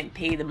and can't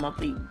pay the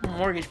monthly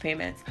mortgage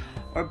payments,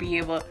 or be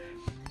able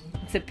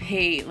to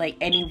pay like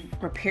any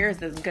repairs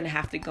that's gonna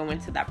have to go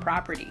into that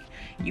property.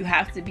 You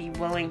have to be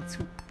willing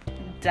to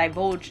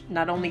divulge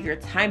not only your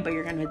time, but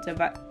you're gonna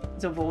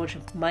divulge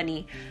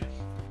money,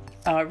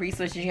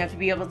 resources. You have to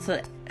be able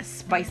to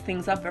spice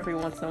things up every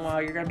once in a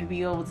while. You're going to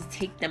be able to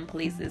take them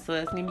places. So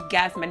that's going to be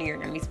gas money you're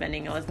going to be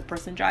spending unless the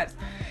person drives.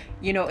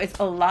 You know, it's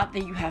a lot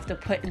that you have to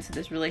put into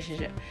this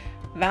relationship.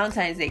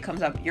 Valentine's Day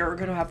comes up. You're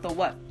going to have to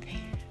what?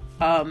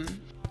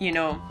 You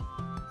know,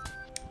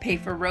 pay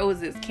for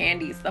roses,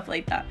 candy, stuff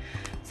like that.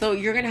 So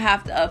you're going to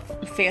have a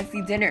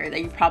fancy dinner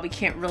that you probably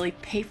can't really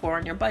pay for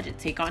on your budget.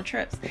 Take on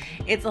trips.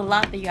 It's a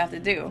lot that you have to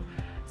do.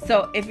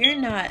 So if you're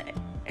not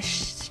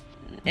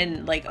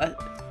in like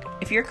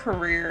if your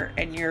career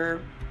and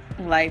your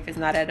life is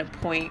not at a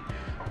point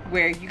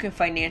where you can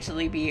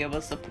financially be able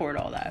to support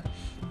all that,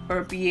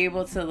 or be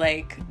able to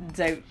like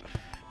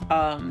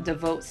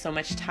devote so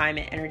much time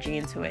and energy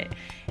into it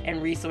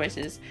and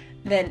resources,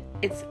 then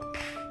it's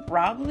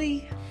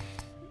probably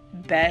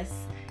best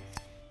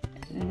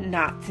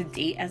not to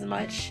date as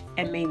much,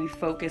 and maybe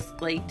focus,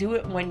 like, do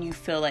it when you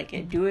feel like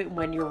it. Do it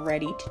when you're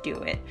ready to do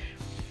it.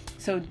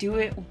 So do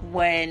it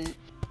when,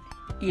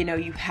 you know,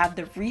 you have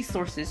the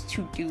resources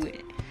to do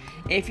it.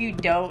 If you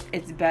don't,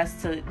 it's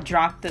best to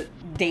drop the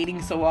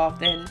dating so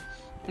often.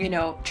 You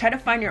know, try to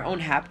find your own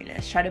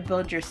happiness. Try to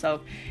build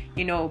yourself,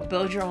 you know,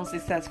 build your own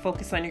success.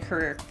 Focus on your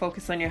career,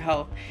 focus on your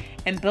health,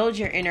 and build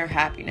your inner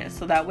happiness.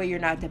 So that way you're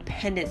not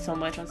dependent so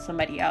much on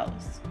somebody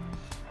else.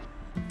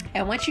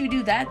 And once you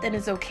do that, then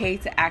it's okay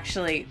to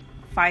actually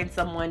find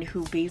someone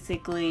who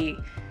basically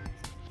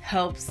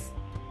helps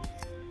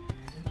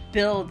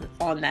build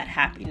on that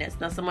happiness.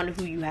 Not someone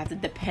who you have to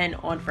depend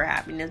on for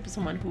happiness, but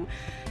someone who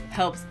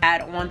helps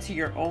add on to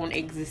your own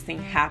existing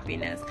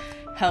happiness.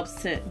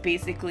 Helps to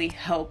basically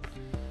help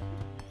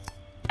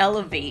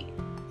elevate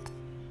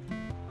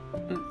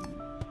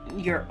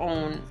your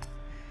own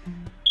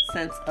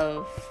sense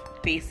of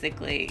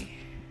basically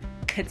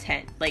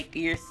content. Like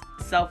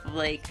yourself,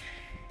 like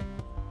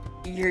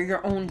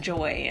your own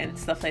joy and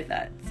stuff like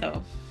that.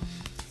 So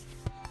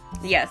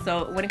yeah,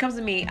 so when it comes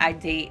to me, I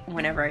date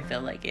whenever I feel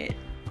like it.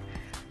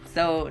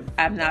 So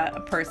I'm not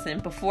a person,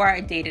 before I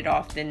dated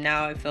often,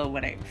 now I feel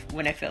when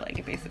I feel like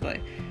it, basically.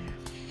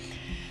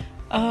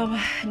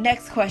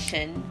 Next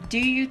question. Do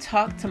you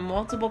talk to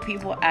multiple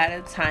people at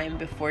a time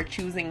before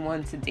choosing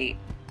one to date?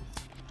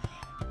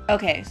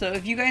 Okay, so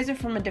if you guys are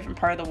from a different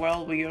part of the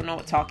world where you don't know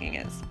what talking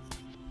is,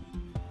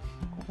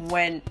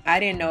 when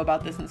I didn't know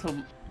about this until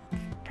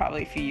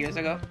probably a few years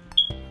ago.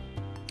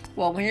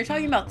 Well, when you're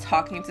talking about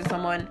talking to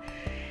someone,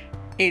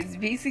 it's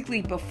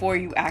basically before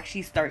you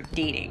actually start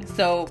dating.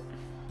 So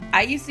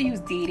I used to use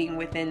dating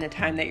within the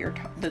time that you're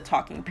the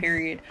talking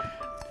period,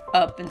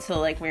 up until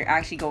like when you're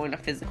actually going to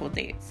physical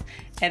dates.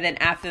 And then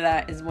after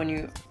that is when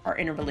you are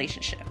in a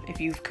relationship. If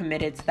you've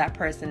committed to that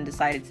person,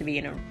 decided to be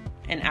in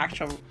an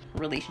actual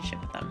relationship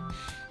with them.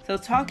 So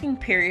talking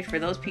period, for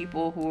those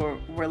people who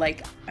were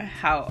like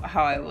how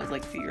I was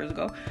like a few years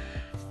ago,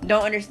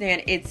 don't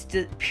understand, it's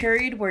the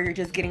period where you're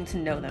just getting to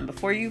know them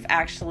before you've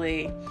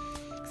actually,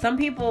 some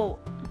people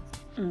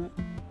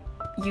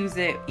use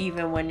it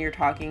even when you're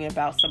talking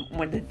about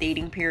when the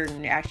dating period,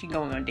 when you're actually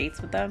going on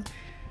dates with them.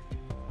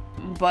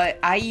 But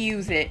I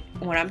use it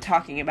when I'm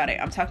talking about it.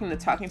 I'm talking the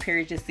talking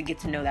period just to get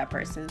to know that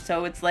person.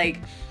 So it's like,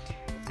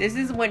 this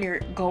is when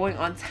you're going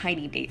on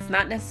tiny dates,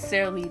 not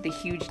necessarily the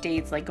huge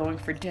dates like going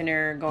for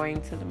dinner,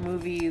 going to the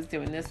movies,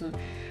 doing this.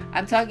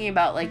 I'm talking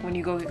about like when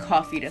you go get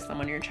coffee to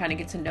someone, you're trying to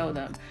get to know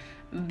them.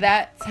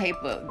 That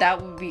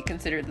would be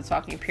considered the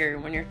talking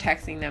period, when you're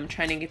texting them,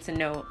 trying to get to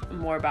know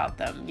more about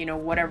them. You know,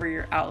 whatever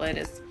your outlet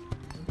is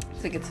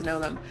to get to know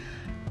them.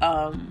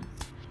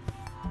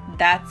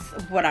 That's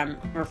what I'm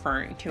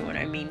referring to when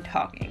I mean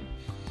talking.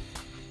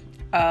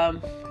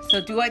 So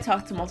do I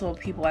talk to multiple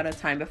people at a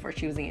time before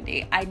choosing a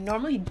date? I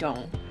normally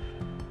don't.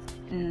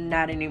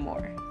 Not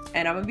anymore.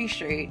 And I'm gonna be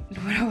straight.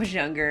 When I was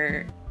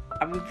younger,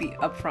 I'm gonna be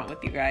upfront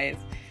with you guys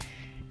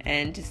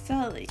and just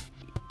tell,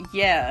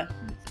 yeah,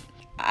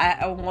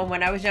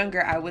 when I was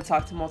younger, I would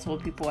talk to multiple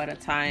people at a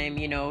time,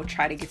 you know,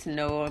 try to get to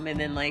know them, and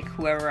then like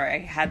whoever I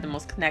had the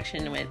most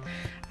connection with,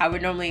 I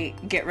would normally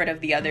get rid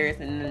of the others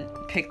and then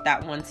pick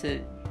that one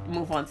to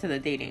move on to the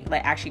dating,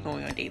 like actually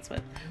going on dates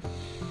with.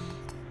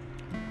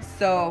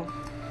 So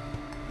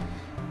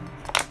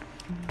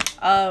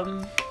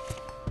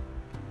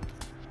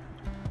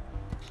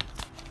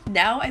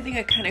now I think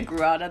I kind of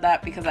grew out of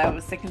that, because I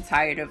was sick and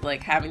tired of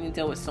like having to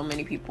deal with so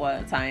many people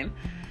at a time.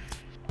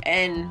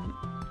 And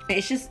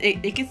it's just,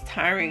 it gets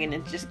tiring and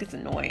it just gets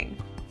annoying.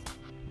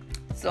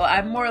 So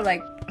I'm more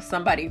like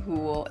somebody who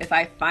will, if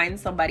I find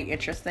somebody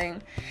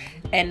interesting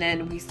and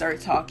then we start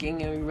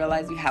talking and we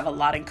realize we have a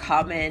lot in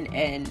common,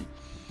 and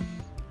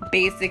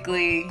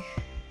basically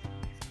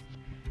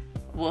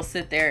we'll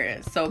sit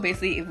there. So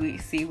basically if we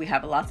see we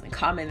have a lot in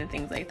common and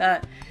things like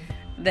that,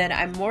 then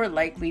I'm more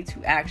likely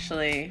to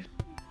actually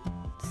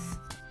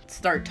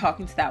start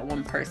talking to that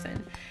one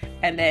person.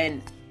 And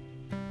then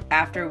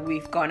after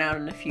we've gone out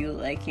on a few,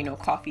 like, you know,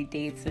 coffee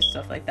dates and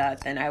stuff like that,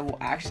 then I will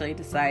actually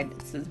decide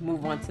to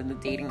move on to the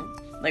dating.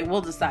 Like,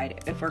 we'll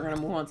decide if we're gonna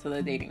move on to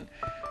the dating,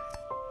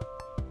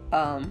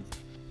 to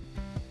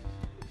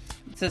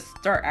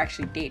start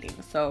actually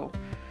dating. So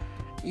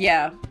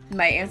yeah,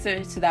 my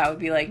answer to that would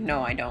be like,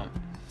 no, I don't.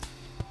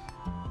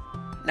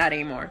 Not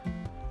anymore.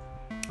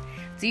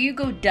 Do you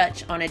go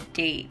Dutch on a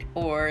date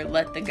or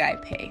let the guy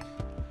pay?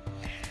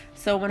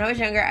 So when I was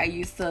younger, I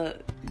used to,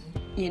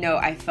 you know,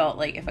 I felt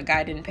like if a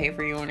guy didn't pay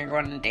for you when you're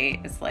going on a date,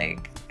 it's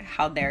like,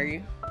 how dare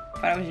you?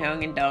 But I was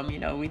young and dumb, you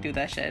know, we do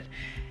that shit.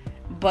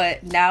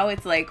 But now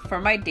it's like, for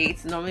my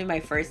dates, normally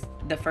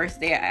the first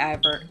day I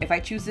ever, if I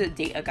choose to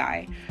date a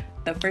guy,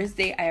 the first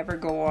date I ever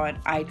go on,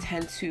 I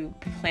tend to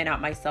plan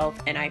out myself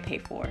and I pay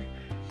for.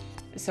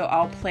 So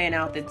I'll plan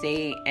out the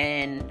date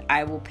and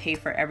I will pay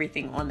for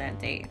everything on that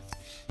date.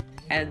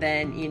 And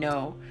then, you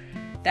know,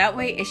 that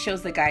way it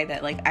shows the guy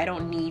that, like, I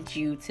don't need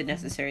you to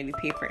necessarily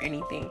pay for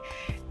anything.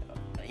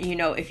 You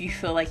know, if you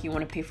feel like you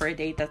want to pay for a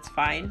date, that's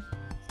fine.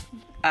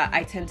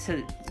 I tend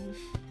to,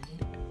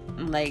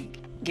 like,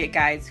 get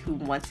guys who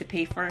want to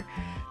pay for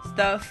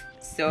stuff.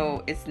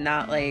 So it's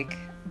not like,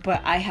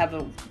 but I have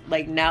a,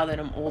 like, now that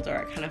I'm older,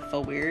 I kind of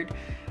feel weird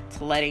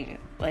to letting,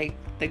 like,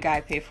 the guy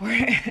pay for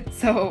it.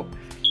 So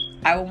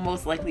I will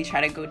most likely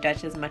try to go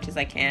Dutch as much as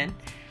I can.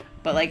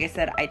 But like I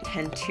said, I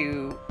tend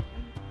to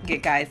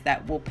get guys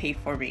that will pay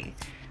for me.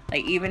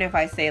 Like, even if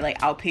I say,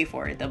 like, I'll pay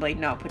for it, they'll be like,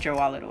 no, put your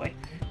wallet away.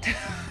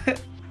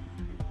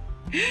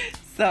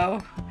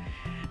 So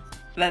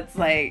that's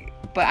like,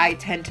 but I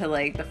tend to,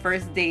 like, the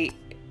first date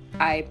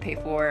I pay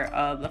for,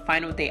 the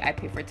final date I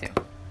pay for too.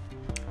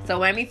 So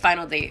when I mean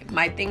final date,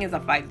 my thing is a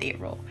 5-date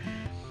rule.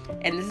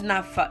 And this is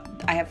not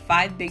I have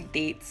 5 big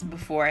dates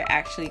before I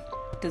actually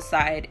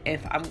decide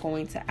if I'm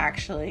going to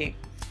actually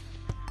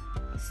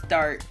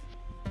start,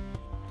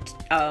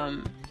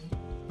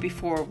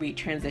 before we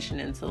transition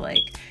into,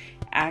 like,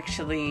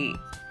 actually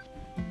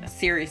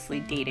seriously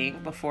dating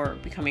before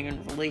becoming in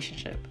a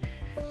relationship.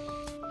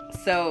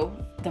 So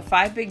the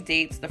 5 big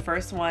dates, the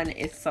first one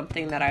is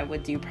something that I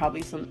would do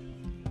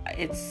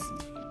it's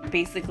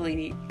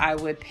basically, I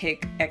would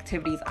pick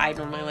activities I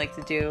normally like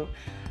to do,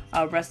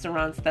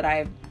 restaurants that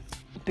I've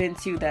been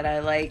to that I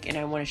like and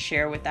I want to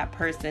share with that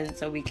person,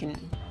 so we can,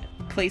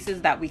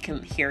 places that we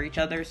can hear each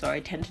other. So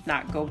I tend to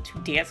not go to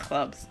dance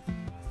clubs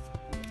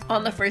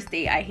on the first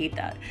date. I hate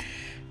that.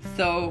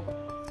 So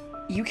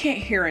you can't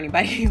hear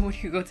anybody when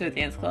you go to a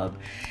dance club.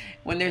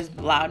 When there's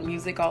loud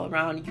music all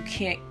around, you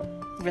can't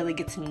really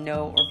get to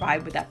know or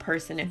vibe with that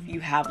person if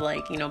you have,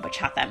 like, you know,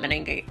 bachata,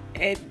 merengue,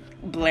 it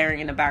blaring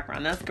in the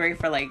background. That's great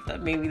for, like,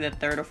 maybe the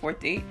 3rd or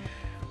 4th date.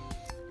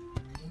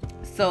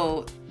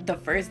 So the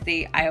first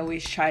date, I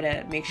always try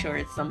to make sure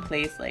it's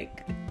someplace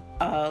like,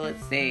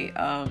 let's say,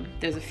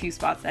 there's a few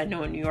spots I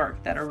know in New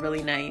York that are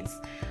really nice.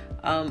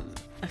 A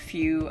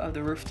few of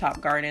the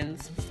rooftop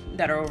gardens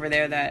that are over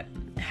there that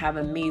have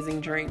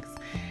amazing drinks,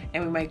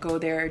 and we might go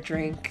there,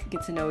 drink,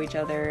 get to know each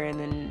other, and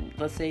then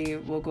let's say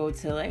we'll go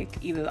to, like,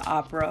 either the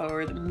opera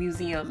or the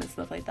museum and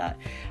stuff like that.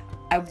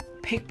 I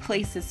pick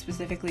places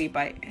specifically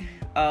by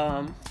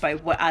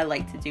what I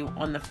like to do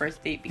on the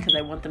first date, because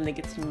I want them to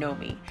get to know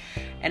me,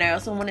 and I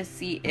also want to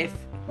see if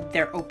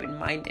they're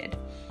open-minded.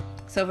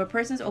 So if a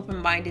person's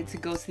open-minded to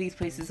go to these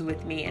places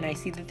with me, and I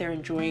see that they're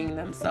enjoying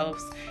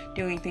themselves,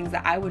 doing things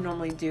that I would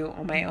normally do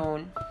on my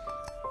own,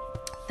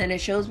 then it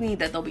shows me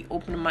that they'll be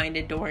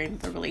open-minded during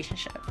the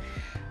relationship.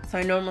 So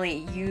I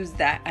normally use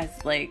that as,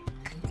 like,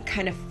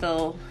 kind of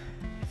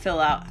fill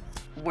out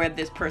where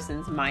this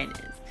person's mind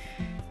is.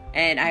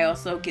 And I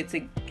also get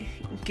to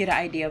get an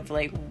idea of,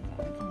 like,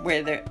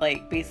 where they're,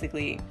 like,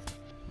 basically,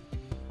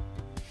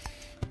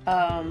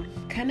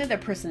 kind of their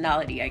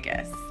personality, I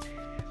guess.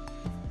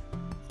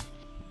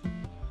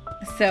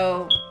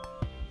 So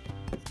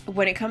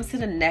when it comes to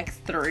the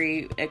next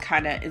 3, it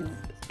kind of is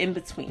in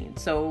between.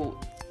 So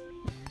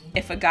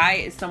if a guy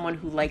is someone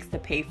who likes to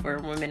pay for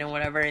women and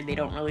whatever, and they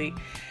don't really,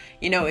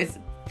 you know, it's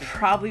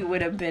probably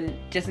would have been,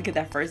 just to get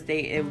that first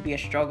date, it would be a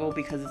struggle,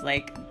 because it's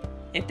like,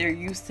 if they're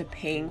used to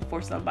paying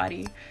for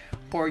somebody,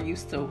 or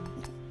used to,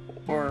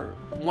 or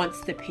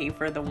wants to pay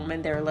for the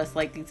woman, they're less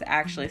likely to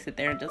actually sit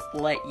there and just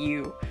let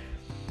you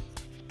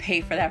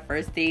pay for that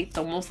first date.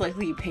 So most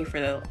likely you pay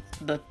for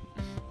the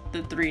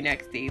 3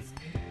 next dates.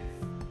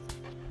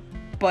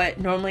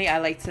 But normally I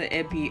like to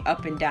it be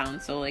up and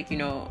down. So, like, you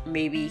know,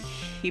 maybe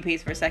he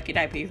pays for 2nd,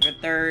 I pay for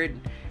 3rd.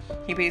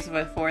 He pays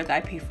for the 4th, I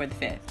pay for the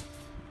 5th.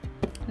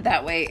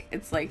 That way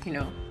it's like, you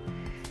know,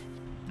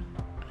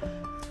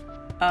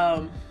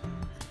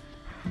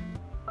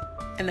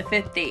 And the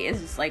 5th date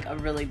is just like a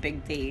really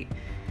big date.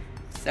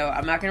 So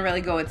I'm not going to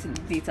really go into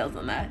details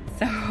on that.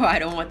 So I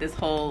don't want this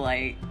whole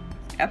like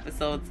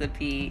episode to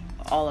be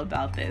all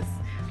about this.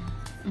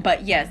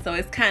 But yeah, so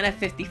it's kind of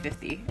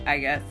 50-50, I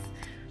guess.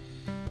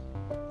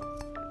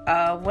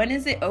 When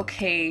is it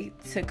okay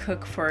to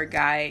cook for a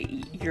guy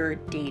you're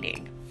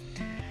dating?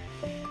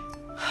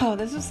 Oh,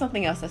 this was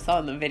something else I saw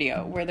in the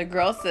video where the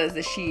girl says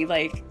that she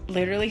like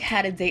literally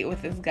had a date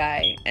with this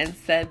guy and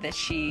said that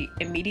she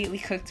immediately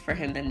cooked for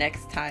him the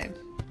next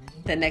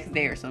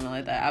day or something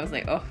like that. I was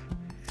like, oh,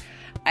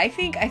 I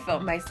think I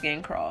felt my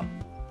skin crawl.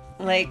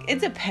 Like, it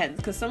depends,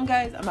 because some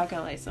guys, I'm not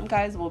gonna lie, some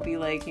guys will be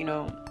like, you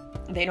know,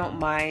 they don't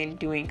mind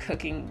doing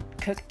cook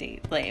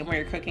dates, like when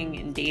you're cooking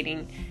and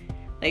dating,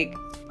 like,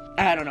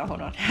 I don't know,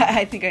 hold on.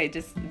 I think I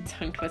just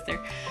tongue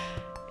twister.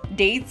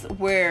 Dates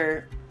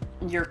where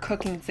you're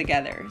cooking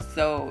together.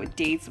 So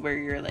dates where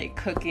you're like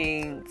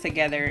cooking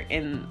together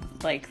in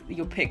like,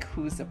 you'll pick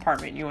whose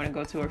apartment you want to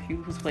go to or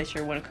whose place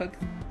you want to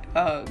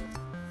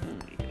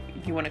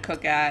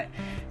cook at,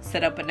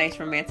 set up a nice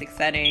romantic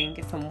setting,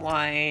 get some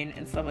wine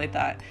and stuff like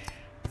that.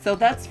 So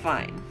that's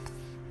fine.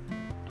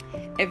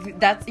 If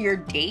that's your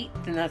date,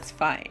 then that's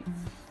fine.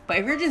 But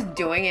if you're just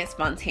doing it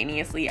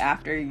spontaneously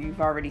after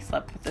you've already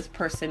slept with this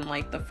person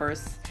like the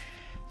first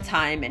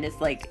time, and it's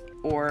like,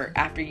 or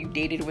after you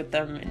dated with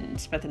them and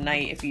spent the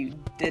night, if you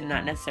did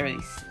not necessarily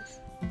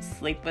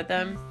sleep with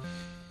them,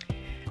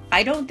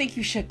 I don't think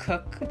you should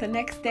cook the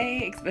next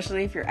day,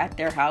 especially if you're at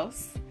their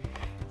house.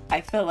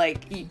 I feel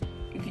like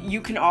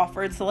you can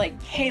offer to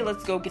like, hey,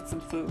 let's go get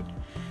some food.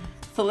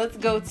 So let's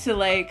go to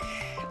like,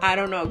 I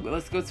don't know,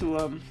 let's go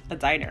to a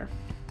diner.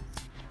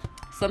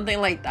 Something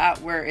like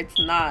that where it's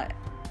not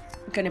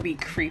gonna be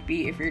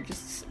creepy if you're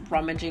just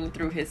rummaging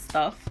through his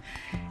stuff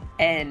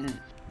and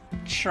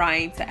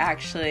trying to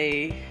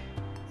actually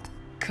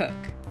cook.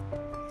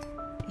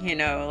 You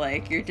know,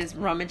 like you're just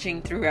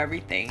rummaging through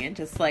everything and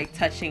just like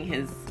touching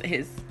his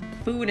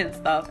food and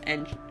stuff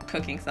and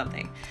cooking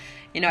something.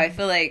 You know, I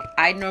feel like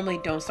I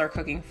normally don't start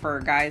cooking for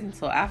guys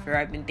until after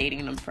I've been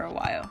dating them for a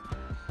while.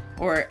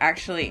 Or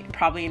actually,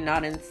 probably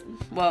not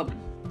well,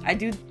 I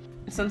do,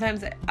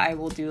 sometimes I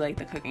will do like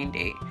the cooking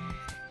date,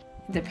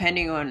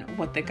 depending on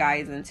what the guy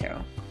is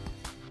into.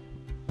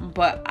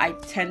 But I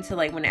tend to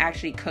like, when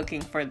actually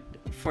cooking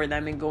for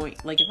them and going,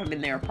 like if I'm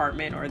in their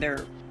apartment or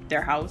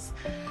their house,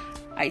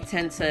 I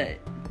tend to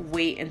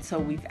wait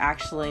until we've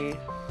actually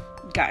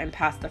gotten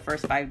past the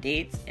first 5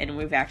 dates and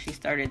we've actually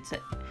started to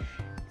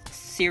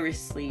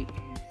seriously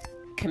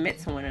commit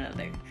to one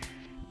another.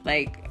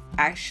 Like,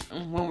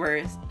 actually,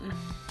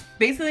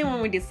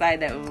 when we decide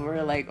that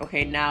we're like,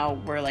 okay, now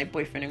we're like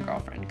boyfriend and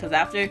girlfriend. Because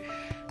after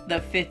the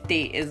 5th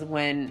date is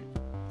when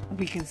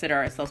we consider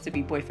ourselves to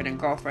be boyfriend and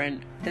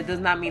girlfriend. That does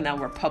not mean that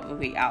we're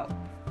publicly out.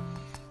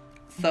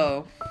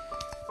 So,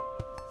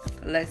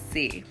 let's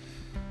see.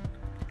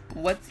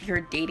 What's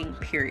your dating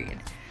period?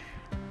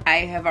 I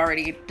have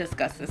already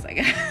discussed this, I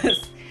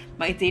guess.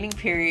 My dating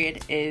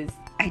period is,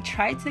 I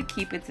try to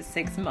keep it to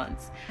 6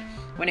 months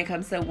when it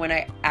comes to when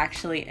I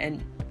actually,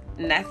 and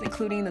that's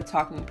including the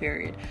talking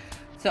period.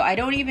 So I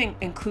don't even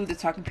include the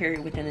talking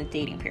period within the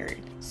dating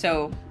period.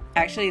 So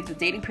actually the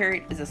dating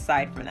period is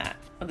aside from that.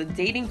 But the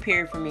dating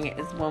period for me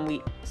is when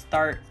we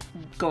start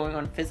going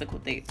on physical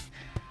dates.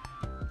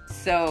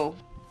 So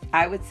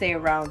I would say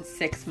around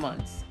 6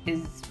 months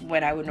is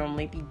when I would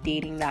normally be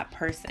dating that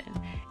person.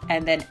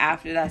 And then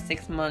after that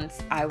 6 months,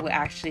 I would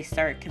actually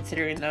start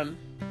considering them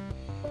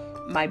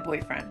my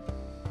boyfriend.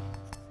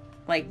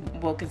 Like,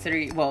 we'll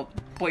consider,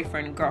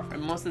 boyfriend and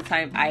girlfriend. Most of the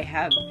time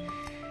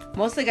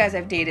most of the guys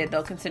I've dated,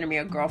 they'll consider me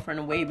a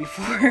girlfriend way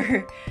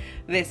before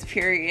this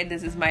period.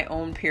 This is my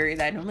own period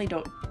that I normally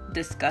don't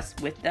discuss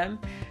with them.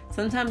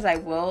 Sometimes I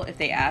will if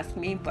they ask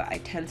me, but I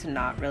tend to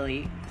not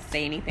really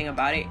say anything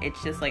about it.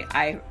 It's just like,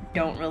 I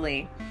don't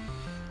really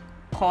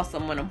call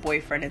someone a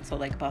boyfriend until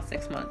like about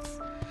 6 months.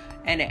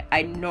 And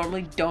I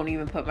normally don't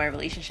even put my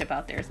relationship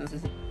out there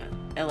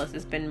unless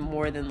it's been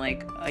more than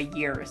like a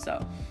year or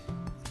so.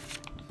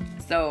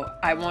 So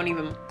I won't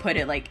even put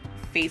it like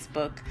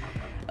Facebook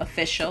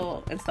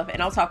official and stuff.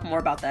 And I'll talk more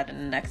about that in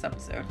the next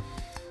episode.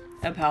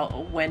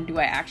 About when do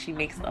I actually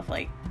make stuff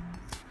like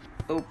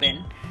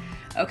open.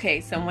 Okay,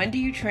 so when do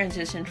you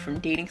transition from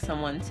dating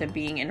someone to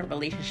being in a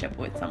relationship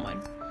with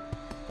someone?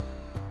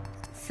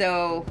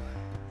 So,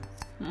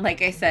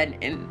 like I said,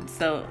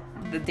 so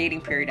the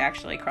dating period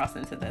actually crossed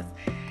into this.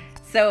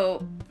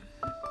 So,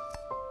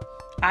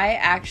 I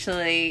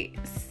actually,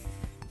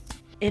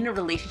 in a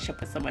relationship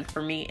with someone,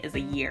 for me, is a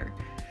year.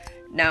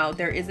 Now,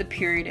 there is a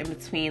period in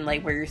between,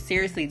 like, where you're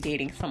seriously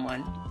dating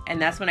someone,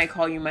 and that's when I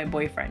call you my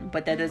boyfriend.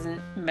 But that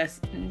doesn't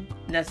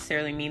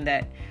necessarily mean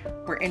that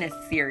we're in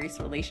a serious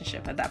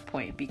relationship at that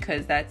point,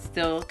 because that's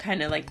still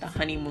kind of like the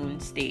honeymoon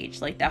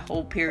stage. Like, that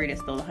whole period is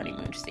still the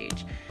honeymoon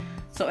stage.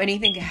 So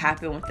anything can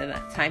happen within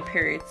that time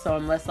period. So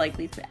I'm less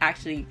likely to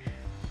actually,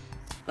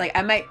 like,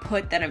 I might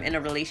put that I'm in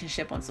a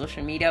relationship on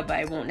social media, but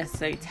I won't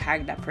necessarily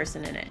tag that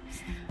person in it.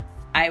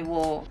 I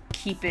will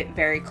keep it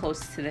very close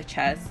to the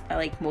chest. I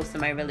like most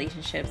of my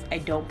relationships, I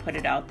don't put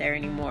it out there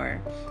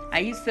anymore.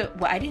 I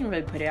didn't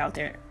really put it out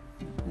there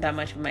that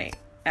much with my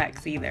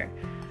ex either,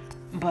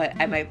 but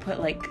I might put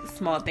like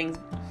small things,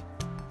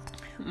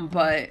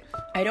 but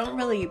I don't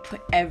really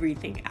put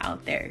everything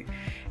out there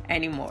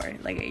anymore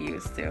like I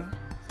used to.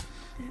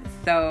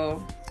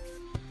 So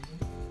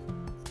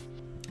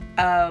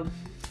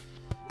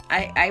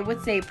I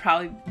would say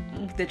probably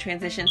the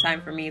transition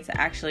time for me to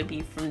actually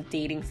be from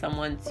dating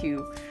someone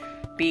to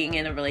being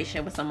in a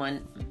relationship with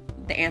someone,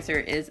 the answer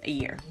is a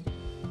year.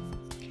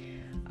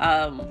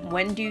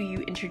 When do you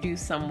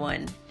introduce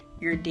someone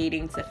you're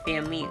dating to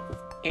family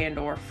and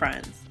or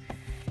friends?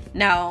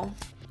 Now,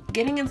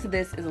 getting into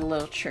this is a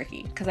little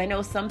tricky because I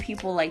know some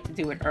people like to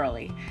do it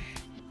early.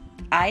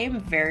 I am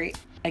very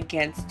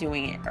against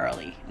doing it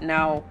early.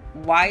 Now,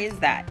 why is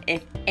that?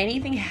 If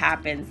anything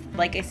happens,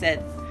 like I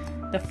said,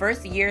 the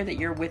first year that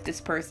you're with this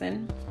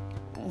person,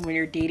 when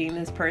you're dating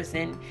this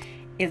person,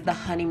 is the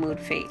honeymoon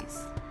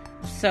phase.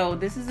 So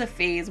this is a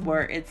phase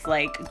where it's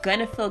like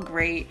gonna feel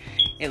great.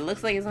 It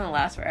looks like it's gonna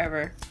last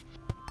forever.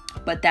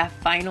 But that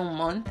final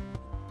month,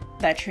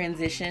 that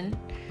transition,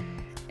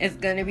 is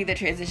gonna be the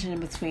transition in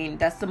between.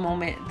 That's the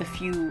moment, the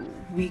few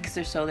weeks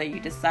or so that you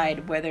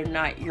decide whether or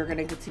not you're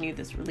gonna continue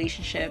this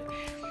relationship.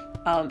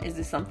 Is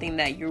this something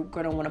that you're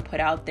gonna want to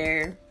put out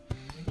there?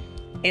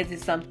 Is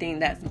it something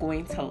that's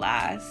going to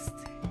last?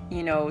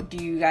 You know, do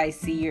you guys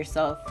see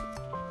yourself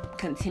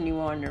continue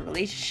on a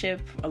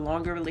relationship, a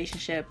longer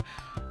relationship?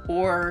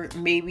 Or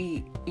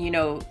maybe, you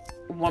know,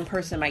 one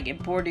person might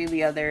get bored of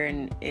the other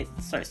and it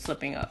starts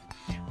slipping up.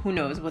 Who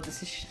knows what the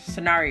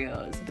scenario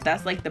is, but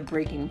that's like the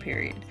breaking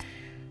period.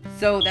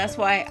 So that's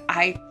why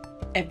I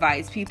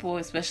advise people,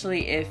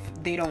 especially if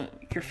they don't,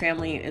 your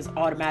family is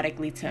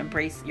automatically to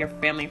embrace, your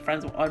family and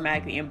friends will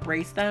automatically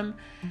embrace them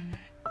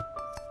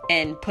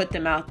and put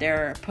them out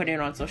there, put it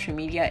on social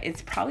media.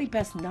 It's probably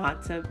best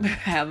not to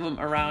have them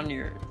around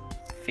your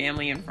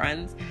family and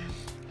friends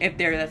if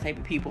they're that type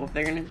of people. If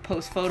they're going to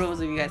post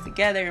photos of you guys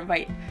together,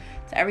 invite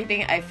to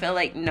everything, I feel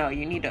like, no,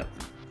 you need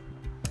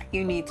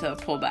to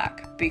pull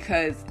back,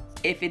 because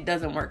if it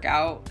doesn't work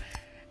out,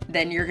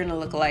 then you're going to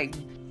look like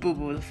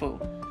Bobo the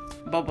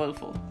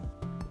Fool.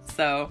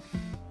 So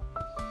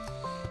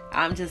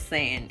I'm just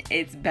saying,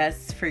 it's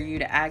best for you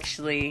to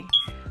actually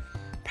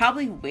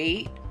probably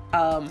wait.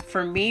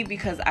 For me,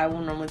 because I will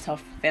normally tell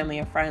family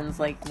and friends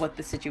like what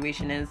the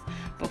situation is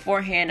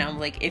beforehand. I'm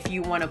like, if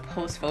you want to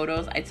post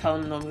photos, I tell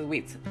them normally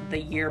wait to the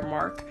year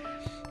mark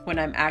when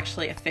I'm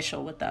actually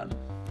official with them.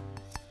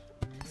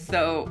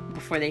 So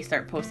before they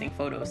start posting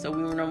photos. So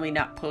we will normally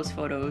not post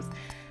photos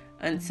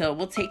until,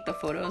 we'll take the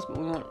photos, but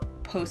we won't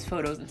post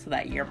photos until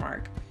that year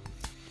mark.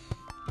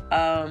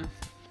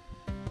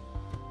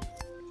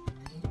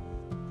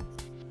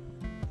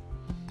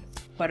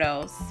 What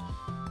else?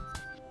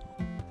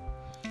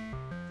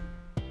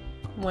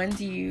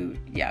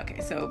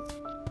 So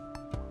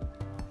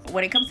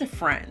when it comes to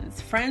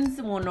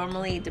friends will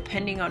normally,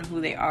 depending on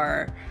who they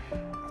are,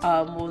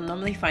 will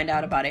normally find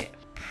out about it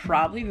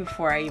probably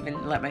before I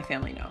even let my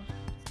family know.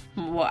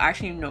 Well,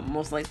 actually, no,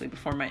 most likely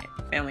before my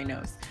family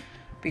knows,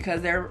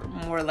 because they're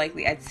more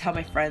likely, I tell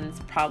my friends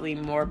probably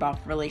more about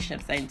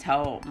relationships than I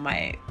tell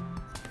my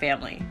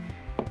family.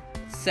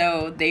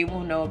 So they will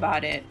know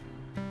about it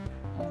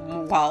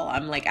while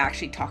I'm like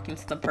actually talking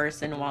to the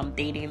person, while I'm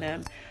dating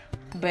them.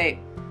 But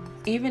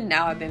even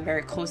now, I've been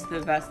very close to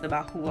the vest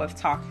about who I've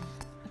talked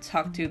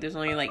to. There's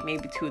only like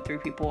maybe 2 or 3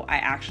 people I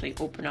actually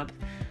open up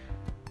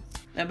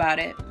about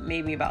it,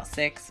 maybe about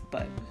 6,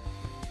 but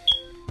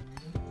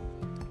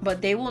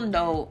they will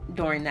know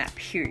during that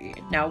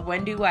period. Now,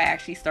 when do I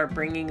actually start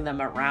bringing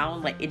them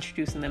around, like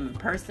introducing them in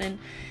person?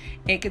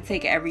 It could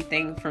take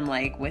everything from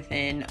like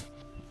within,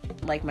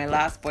 like my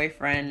last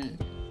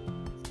boyfriend,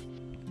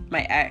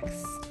 my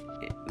ex,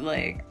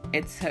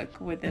 it took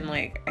within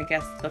like, I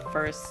guess the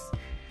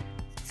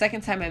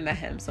second time I met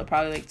him, so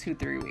probably like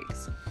 2-3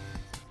 weeks.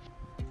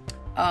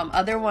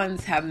 Other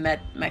ones have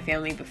met my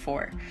family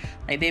before,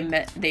 like they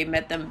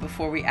met them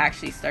before we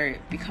actually started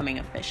becoming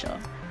official.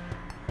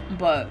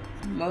 But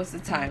most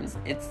of the times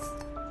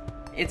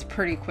it's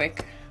pretty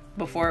quick.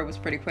 Before it was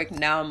pretty quick.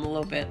 Now I'm a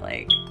little bit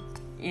like,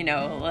 you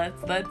know,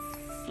 let's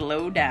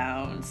slow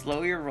down,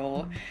 slow your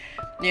roll.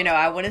 You know,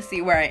 I want to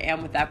see where I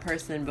am with that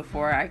person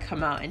before I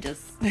come out and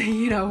just,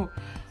 you know,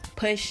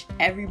 push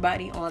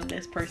everybody on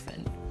this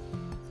person.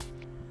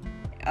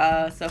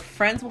 So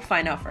friends will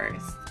find out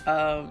first,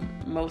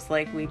 most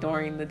likely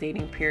during the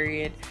dating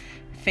period.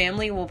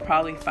 Family will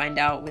probably find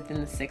out within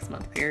the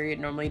 6-month period,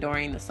 normally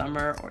during the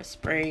summer or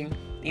spring,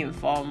 even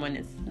fall when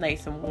it's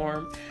nice and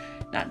warm,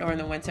 not during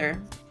the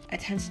winter. I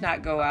tend to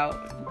not go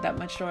out that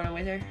much during the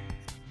winter.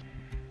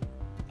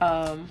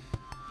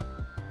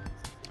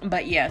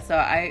 But yeah, so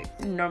I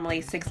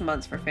normally 6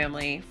 months for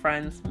family,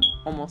 friends,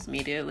 almost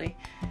immediately.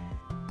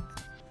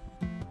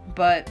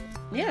 But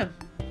yeah.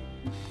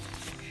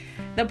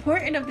 The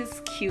point of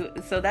this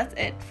so that's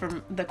it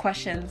for the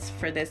questions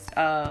for this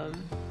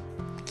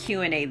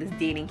Q&A, this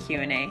dating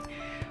Q&A.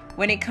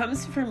 When it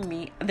comes for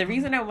me, the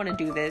reason I want to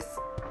do this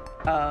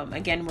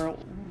Again,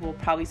 we'll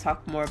probably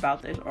talk more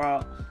about this,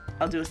 or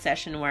I'll do a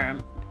session where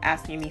I'm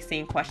asking these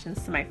same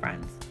questions to my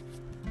friends,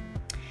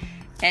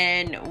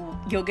 and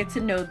you'll get to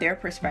know their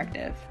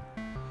perspective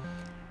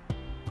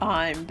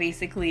on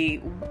basically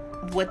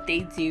what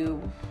they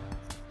do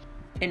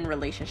in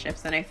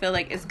relationships. And I feel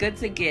like it's good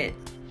to get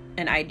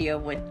an idea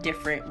of what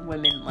different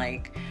women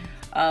like,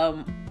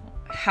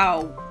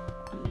 how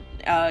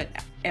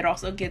it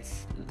also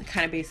gets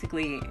kind of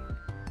basically,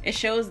 it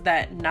shows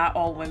that not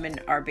all women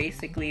are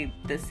basically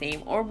the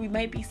same, or we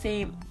might be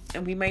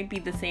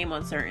the same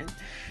on certain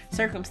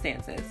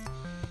circumstances.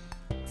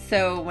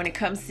 So when it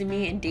comes to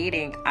me and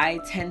dating, I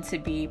tend to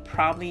be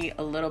probably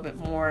a little bit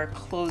more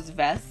closed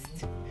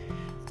vest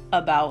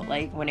about,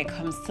 like, when it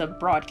comes to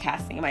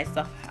broadcasting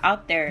myself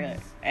out there.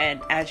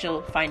 And as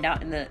you'll find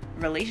out in the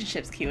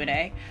relationships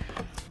Q&A,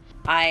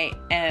 I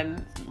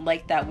am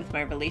like that with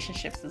my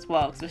relationships as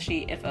well,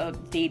 especially if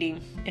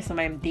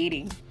somebody I'm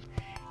dating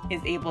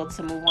is able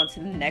to move on to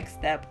the next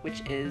step,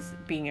 which is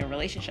being in a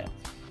relationship.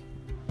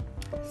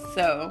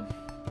 So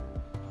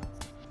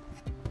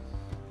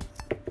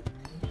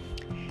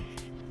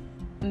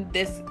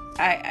this,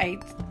 I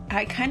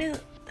kind of,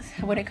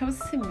 when it comes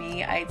to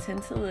me, I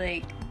tend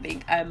to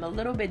think I'm a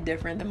little bit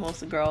different than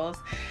most girls,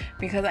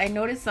 because I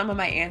notice some of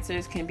my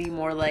answers can be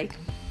more like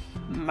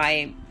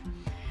my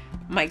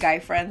guy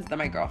friends than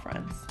my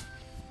girlfriends,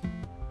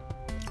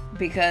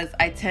 because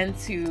I tend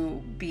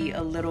to be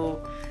a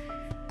little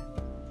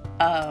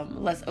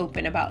less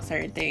open about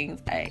certain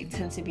things. I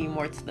tend to be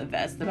more to the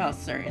vest about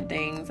certain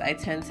things. I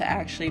tend to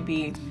actually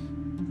be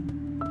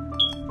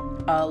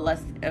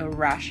less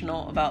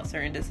irrational about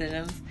certain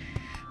decisions.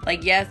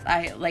 Like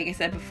I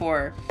said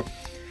before,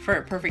 for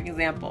a perfect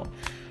example,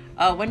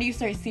 when do you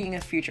start seeing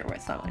a future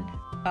with someone?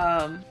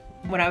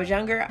 When I was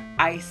younger,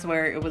 I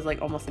swear it was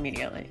like almost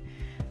immediately.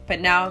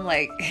 But now I'm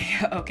like,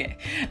 okay.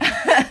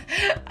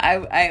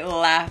 I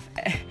laugh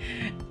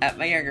at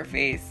my younger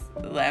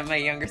my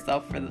younger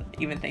self for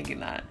even thinking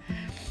that.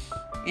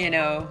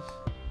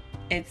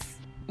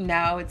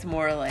 It's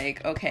more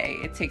like, okay,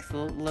 it takes a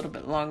little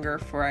bit longer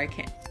before I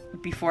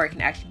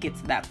can actually get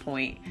to that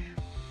point.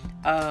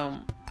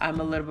 I'm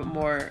a little bit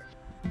more,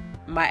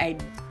 my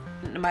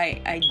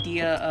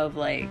idea of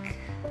like,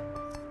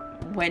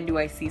 when do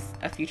I see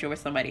a future with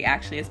somebody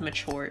actually has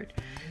matured.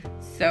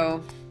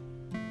 So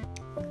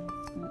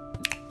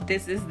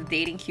this is the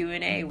dating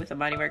Q&A with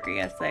Amani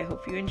Marquez. I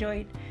hope you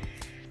enjoyed.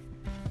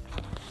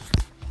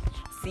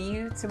 See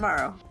you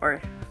tomorrow,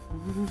 or